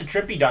 it's just a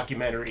Trimpe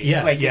documentary.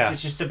 Yeah,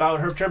 It's just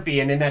about Herb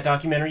Trimpe, and in that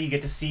documentary you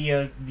get to see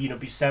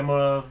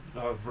Buscema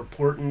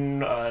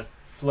reporting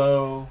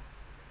Flo.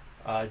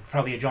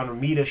 Probably a John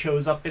Romita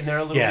shows up in there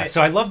a little bit. Yeah,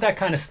 so I love that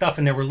kind of stuff,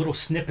 and there were little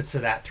snippets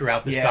of that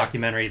throughout this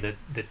documentary that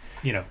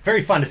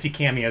very fun to see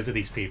cameos of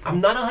these people. I'm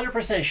not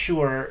 100%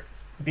 sure,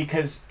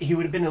 because he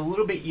would have been a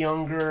little bit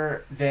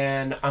younger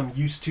than I'm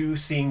used to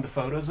seeing the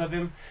photos of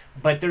him.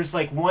 But there's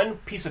like one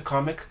piece of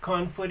Comic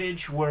Con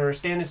footage where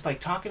Stan is like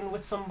talking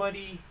with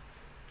somebody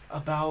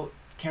about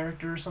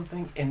character or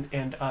something,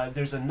 and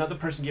there's another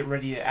person getting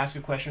ready to ask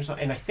a question or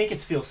something, and I think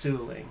it's Phil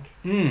Seuling.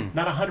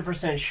 Not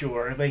 100%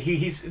 sure, but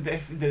he's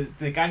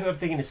the guy who I'm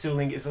thinking is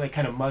Seuling is like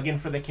kind of mugging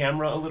for the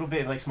camera a little bit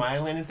and like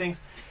smiling and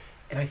things,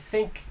 and I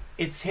think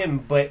it's him,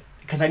 but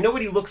because I know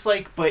what he looks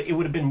like, but it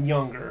would have been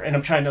younger, and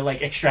I'm trying to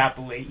like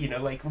extrapolate,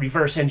 like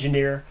reverse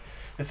engineer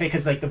the fake,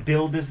 because like the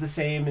build is the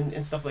same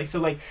and stuff like so.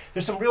 Like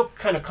there's some real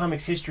kind of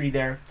comics history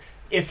there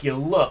if you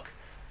look.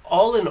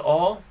 All in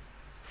all,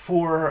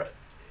 for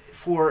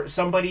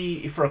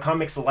a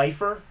comics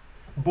lifer,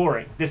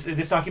 boring.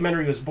 This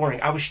documentary was boring.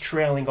 I was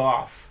trailing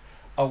off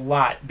a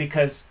lot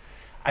because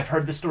I've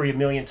heard the story a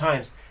million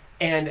times,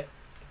 and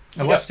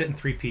I watched it in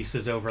 3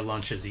 pieces over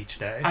lunches each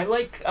day. I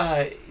like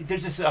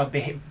there's this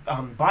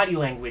body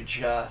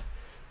language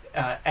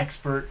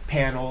expert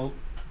panel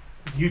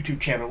YouTube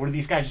channel where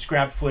these guys just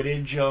grab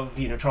footage of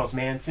Charles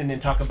Manson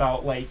and talk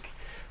about like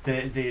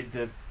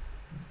the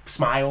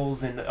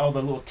smiles and all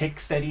the little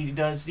ticks that he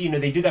does.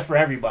 They do that for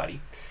everybody.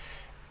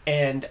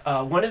 And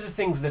one of the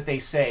things that they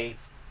say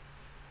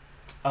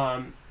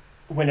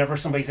whenever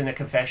somebody's in a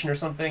confession or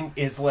something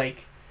is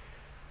like,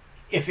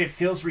 if it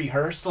feels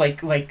rehearsed,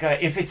 like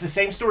if it's the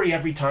same story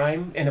every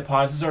time and the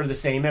pauses are the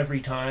same every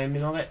time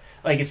and all that,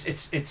 like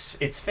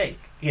it's fake.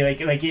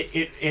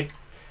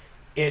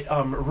 It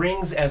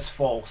rings as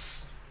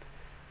false,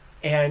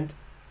 and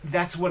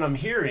that's what I'm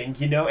hearing.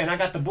 And I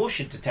got the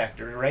bullshit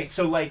detector, right?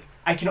 So like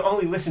I can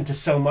only listen to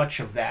so much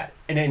of that,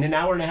 and in an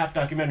hour and a half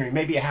documentary,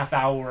 maybe a half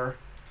hour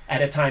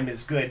at a time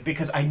is good,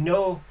 because I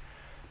know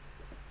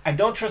I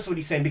don't trust what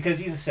he's saying, because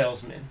he's a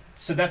salesman.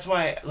 So that's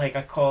why, like,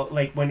 I call,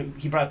 like, when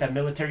he brought that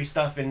military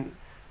stuff and,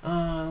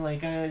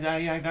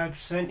 I got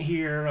sent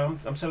here,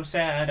 I'm so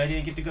sad, I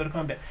didn't get to go to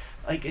combat.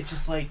 Like, it's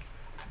just like,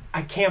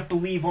 I can't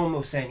believe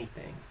almost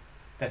anything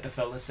that the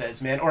fella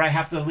says, man, or I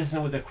have to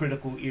listen with a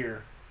critical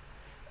ear.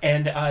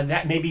 And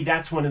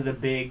that's one of the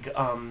big,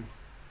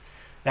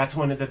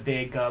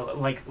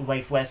 like,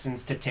 life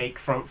lessons to take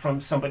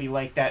from somebody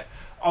like that.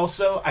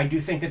 Also, I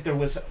do think that there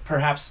was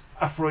perhaps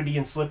a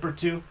Freudian slip or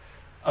two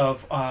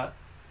of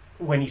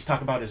when he's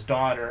talking about his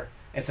daughter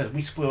and says,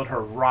 we spoiled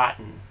her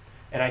rotten.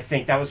 And I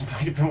think that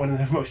might have been one of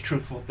the most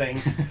truthful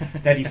things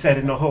that he said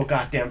in the whole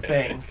goddamn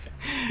thing.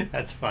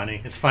 That's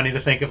funny. It's funny to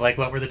think of, like,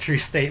 what were the true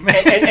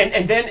statements.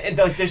 And then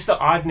like, there's the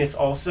oddness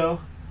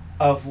also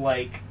of,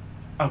 like,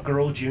 a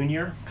girl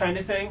junior kind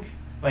of thing.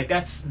 Like,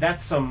 that's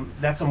some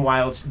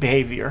wild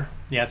behavior.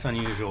 Yeah, it's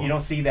unusual. You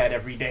don't see that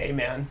every day,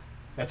 man.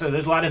 There's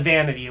a lot of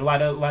vanity, a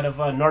lot of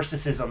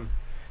narcissism.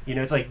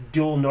 It's like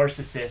dual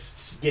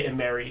narcissists getting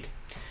married.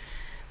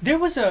 There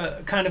was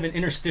a kind of an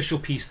interstitial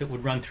piece that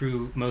would run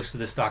through most of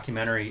this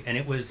documentary, and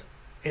it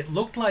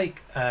looked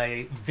like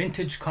a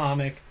vintage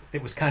comic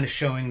that was kind of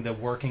showing the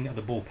working of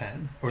the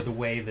bullpen, or the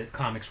way that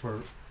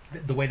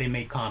the way they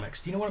made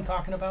comics. Do you know what I'm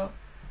talking about?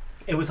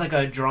 It was like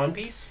a drawn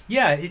piece?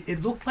 Yeah,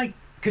 it looked like,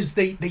 because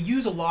they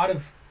use a lot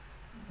of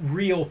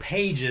real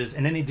pages,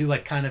 and then they do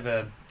like kind of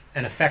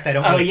an effect I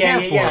don't really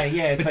care for.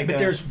 Yeah. But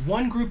there's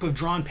one group of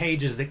drawn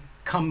pages that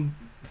come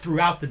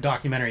throughout the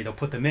documentary. They'll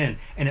put them in,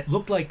 and it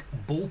looked like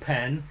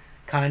bullpen,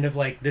 kind of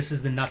like, this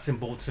is the nuts and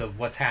bolts of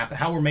what's happened,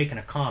 how we're making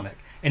a comic.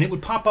 And it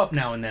would pop up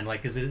now and then,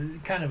 like, is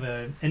it kind of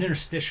an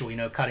interstitial,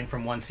 cutting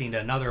from one scene to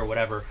another or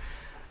whatever.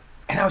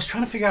 And I was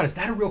trying to figure out, is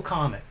that a real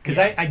comic? Because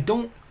I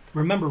don't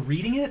remember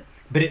reading it,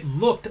 but it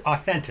looked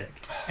authentic.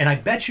 And I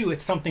bet you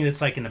it's something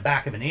that's like in the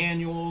back of an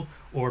annual,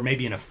 or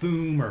maybe in a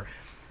FOOM, or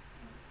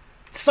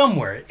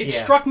somewhere. It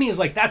struck me as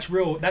like, that's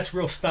real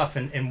stuff,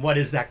 and what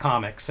is that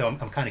comic? So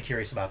I'm kind of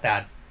curious about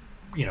that.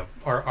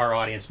 Our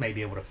audience may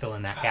be able to fill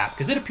in that gap,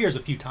 because it appears a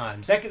few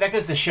times. That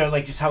goes to show,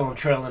 like, just how I'm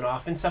trailing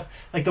off and stuff.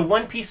 Like, the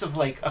one piece of,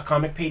 like, a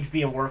comic page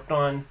being worked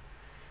on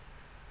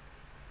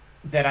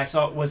that I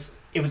saw was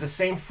the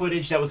same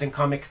footage that was in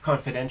Comic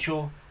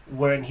Confidential,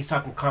 when he's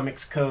talking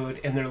comics code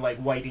and they're like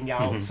whiting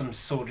out some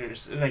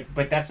soldiers, like,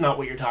 but that's not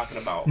what you're talking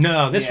about.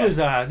 No, this was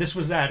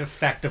that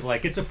effect of,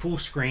 like, it's a full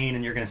screen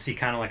and you're going to see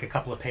kind of like a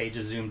couple of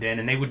pages zoomed in,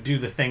 and they would do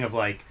the thing of,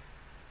 like,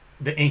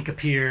 the ink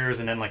appears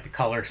and then, like, the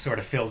color sort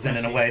of fills in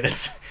a way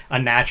that's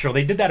unnatural.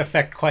 They did that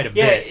effect quite a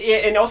bit. Yeah,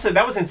 and also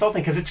that was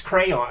insulting because it's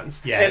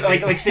crayons. Yeah,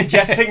 like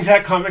suggesting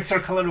that comics are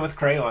colored with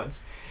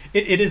crayons.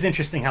 It is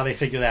interesting how they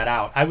figure that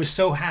out. I was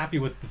so happy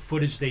with the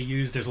footage they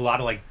used. There's a lot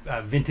of like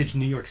vintage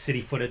New York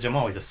City footage. I'm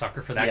always a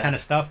sucker for that kind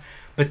of stuff.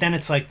 But then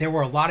it's like there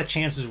were a lot of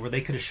chances where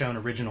they could have shown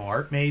original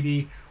art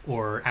maybe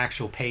or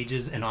actual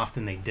pages, and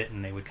often they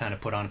didn't. They would kind of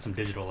put on some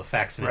digital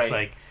effects, and it's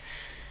like,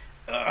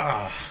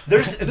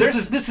 this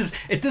is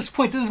at this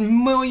point this is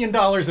 $1 million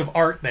of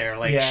art there.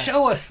 Like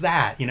show us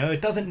that. You know, it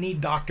doesn't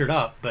need doctored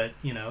up, but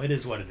you know, it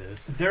is what it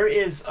is. There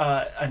is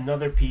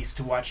another piece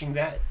to watching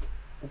that,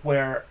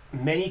 where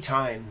many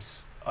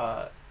times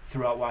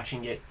throughout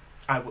watching it,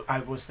 I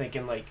was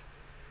thinking like,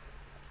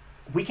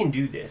 we can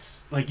do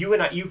this. Like you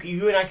and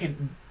I could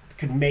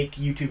make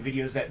YouTube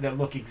videos that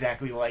look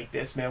exactly like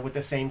this, man, with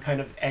the same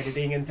kind of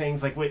editing and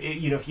things. Like,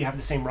 you know, if you have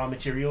the same raw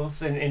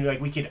materials, and like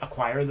we could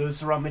acquire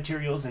those raw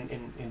materials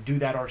and do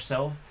that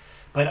ourselves.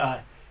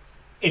 But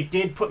it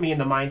did put me in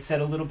the mindset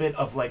a little bit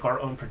of like our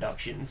own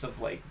productions,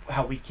 of like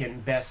how we can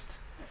best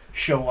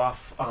show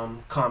off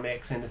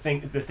comics and the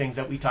things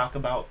that we talk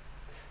about.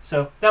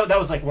 So that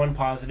was like one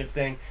positive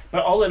thing.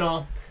 But all in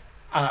all,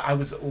 I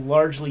was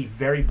largely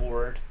very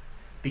bored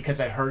because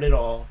I heard it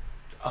all.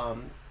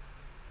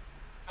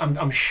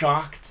 I'm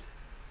shocked.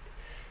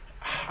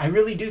 I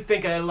really do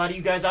think a lot of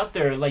you guys out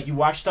there, like, you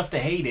watch stuff to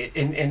hate it,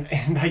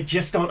 and I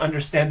just don't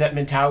understand that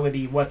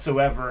mentality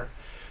whatsoever.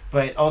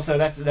 But also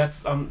that's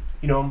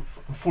you know, I'm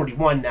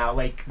 41 now.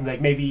 Like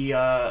maybe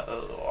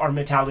our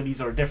mentalities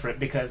are different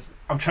because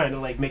I'm trying to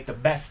like make the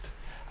best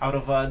out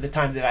of the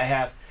time that I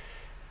have,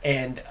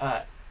 and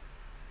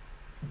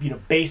you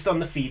know, based on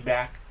the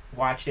feedback,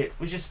 watched it,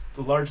 was just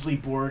largely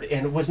bored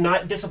and was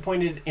not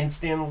disappointed in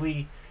Stan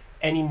Lee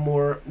any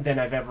more than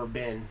I've ever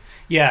been.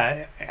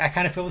 Yeah, I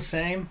kind of feel the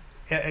same.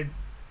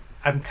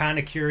 I'm kind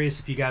of curious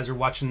if you guys are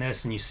watching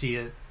this and you see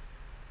it.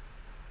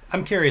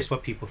 I'm curious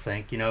what people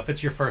think. You know, if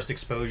it's your first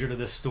exposure to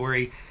this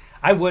story,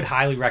 I would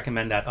highly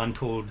recommend that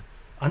Untold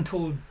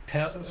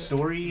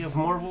Story of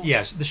Marvel.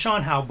 Yes, the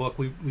Sean Howe book.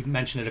 We've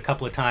mentioned it a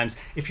couple of times.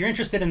 If you're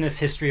interested in this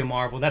history of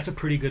Marvel, that's a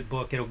pretty good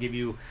book. It'll give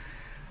you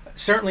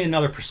certainly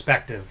another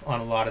perspective on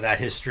a lot of that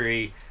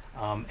history.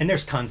 And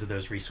there's tons of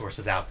those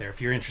resources out there.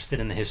 If you're interested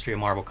in the history of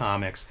Marvel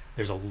Comics,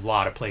 there's a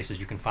lot of places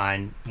you can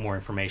find more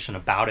information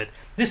about it.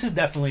 This is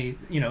definitely,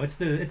 you know, this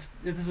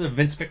is a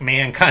Vince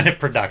McMahon kind of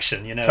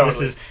production. You know, totally.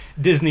 This is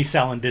Disney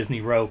selling Disney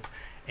rope,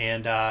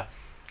 and I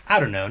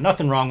don't know,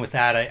 nothing wrong with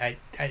that.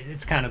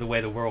 It's kind of the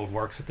way the world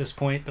works at this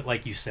point. But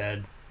like you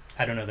said,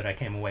 I don't know that I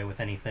came away with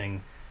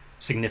anything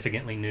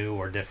significantly new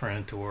or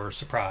different or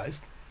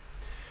surprised.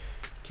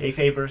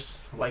 Kayfabers,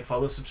 like,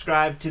 follow,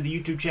 subscribe to the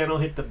YouTube channel,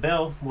 hit the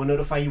bell. We'll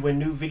notify you when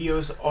new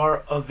videos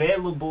are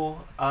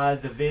available.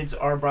 The vids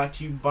are brought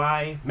to you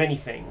by many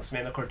things.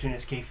 Man, the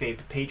Cartoonist Kayfabe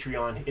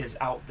Patreon is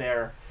out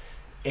there.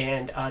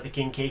 And the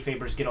King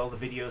Kayfabers get all the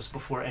videos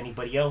before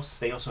anybody else.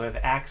 They also have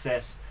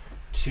access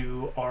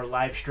to our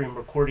live stream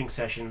recording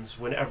sessions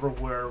whenever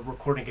we're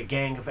recording a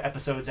gang of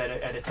episodes at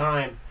a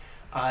time.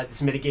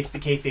 This mitigates the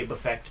kayfabe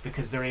effect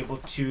because they're able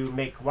to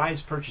make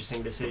wise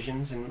purchasing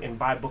decisions and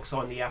buy books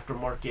on the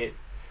aftermarket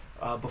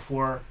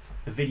before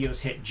the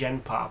videos hit Gen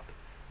Pop,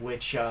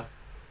 which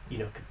you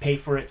know, could pay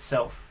for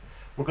itself.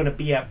 We're going to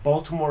be at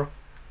Baltimore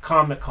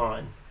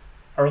Comic-Con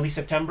early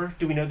September.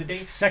 Do we know the date?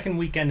 Second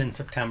weekend in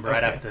September. Okay.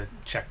 I'd have to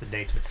check the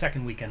dates, but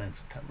second weekend in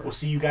September. We'll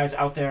see you guys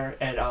out there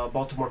at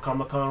Baltimore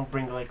Comic-Con.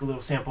 Bring like a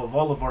little sample of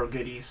all of our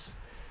goodies.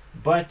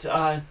 But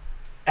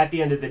at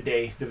the end of the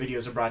day, the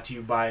videos are brought to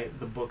you by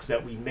the books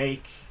that we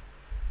make.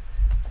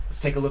 Let's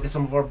take a look at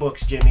some of our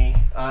books, Jimmy.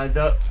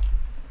 The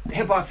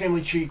Hip Hop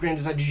Family Tree Grand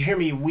Design. Did you hear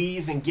me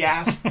wheeze and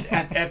gasp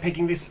at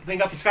picking this thing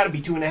up? It's got to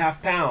be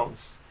 2.5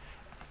 pounds.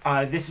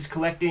 This is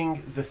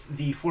collecting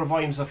the 4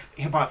 volumes of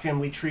Hip Hop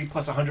Family Tree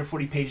plus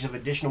 140 pages of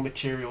additional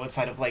material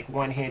inside of like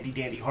one handy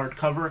dandy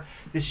hardcover.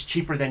 This is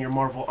cheaper than your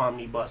Marvel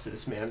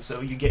omnibuses, man.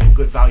 So you get a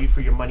good value for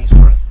your money's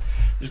worth.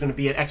 There's going to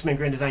be an X-Men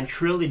Grand Design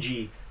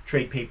Trilogy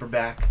trade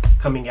paperback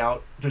coming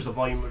out. There's a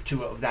volume or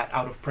 2 of that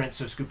out of print,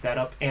 so scoop that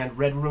up. And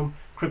Red Room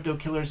Crypto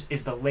Killers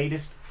is the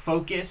latest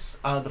focus.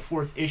 The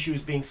 4th issue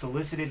is being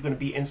solicited, going to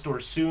be in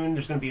stores soon.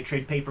 There's going to be a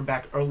trade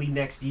paperback early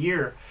next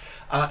year.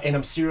 And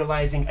I'm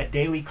serializing a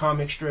daily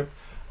comic strip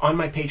on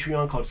my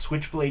Patreon called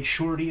Switchblade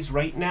Shorties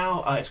right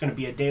now. It's going to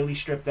be a daily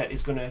strip that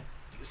is going to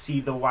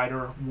see the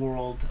wider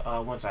world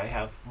once I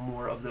have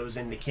more of those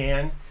in the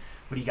can.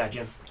 What do you got,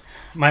 Jim?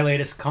 My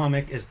latest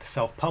comic is the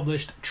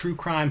self-published True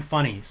Crime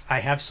Funnies. I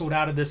have sold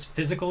out of this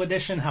physical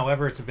edition.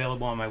 However, it's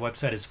available on my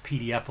website as a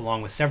PDF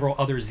along with several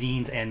other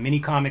zines and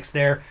mini comics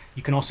there.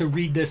 You can also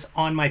read this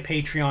on my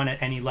Patreon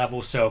at any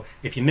level. So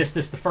if you missed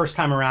this the first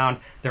time around,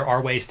 there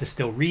are ways to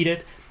still read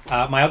it.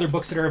 My other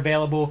books that are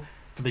available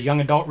for the young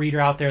adult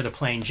reader out there, The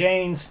Plain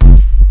Janes,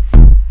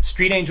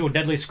 Street Angel,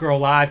 Deadly Squirrel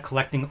Live,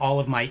 collecting all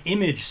of my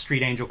Image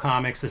Street Angel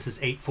comics. This is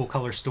 8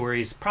 full-color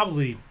stories,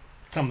 probably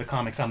some of the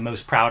comics I'm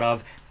most proud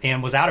of,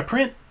 and was out of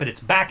print, but it's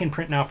back in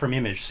print now from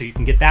Image, so you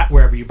can get that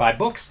wherever you buy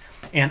books.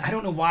 And I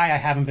don't know why I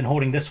haven't been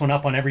holding this one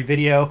up on every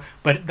video,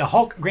 but the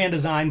Hulk Grand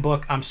Design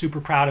book, I'm super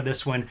proud of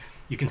this one.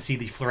 You can see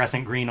the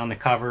fluorescent green on the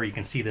cover. You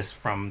can see this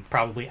from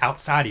probably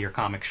outside of your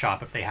comic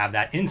shop if they have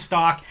that in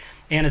stock.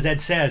 And as Ed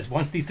says,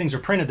 once these things are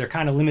printed, they're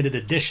kind of limited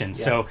edition. Yeah.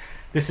 So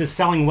this is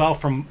selling well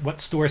from what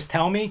stores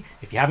tell me.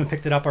 If you haven't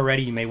picked it up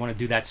already, you may want to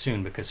do that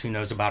soon, because who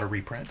knows about a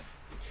reprint.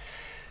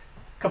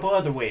 A couple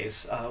other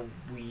ways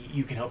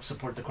you can help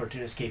support the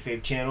Cartoonist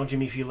Kayfabe channel.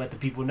 Jimmy, if you let the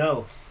people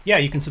know. Yeah,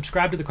 you can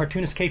subscribe to the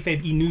Cartoonist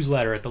Kayfabe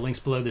e-newsletter at the links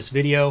below this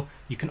video.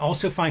 You can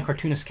also find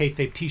Cartoonist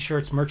Kayfabe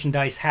t-shirts,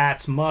 merchandise,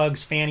 hats,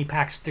 mugs, fanny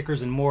packs,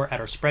 stickers, and more at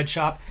our spread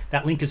shop.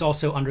 That link is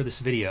also under this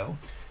video.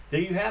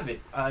 There you have it.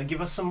 Give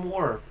us some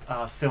more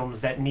films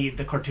that need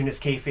the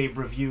Cartoonist Kayfabe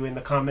review in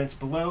the comments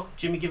below.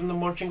 Jimmy, give them the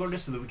marching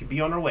orders so that we can be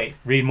on our way.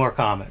 Read more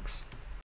comics.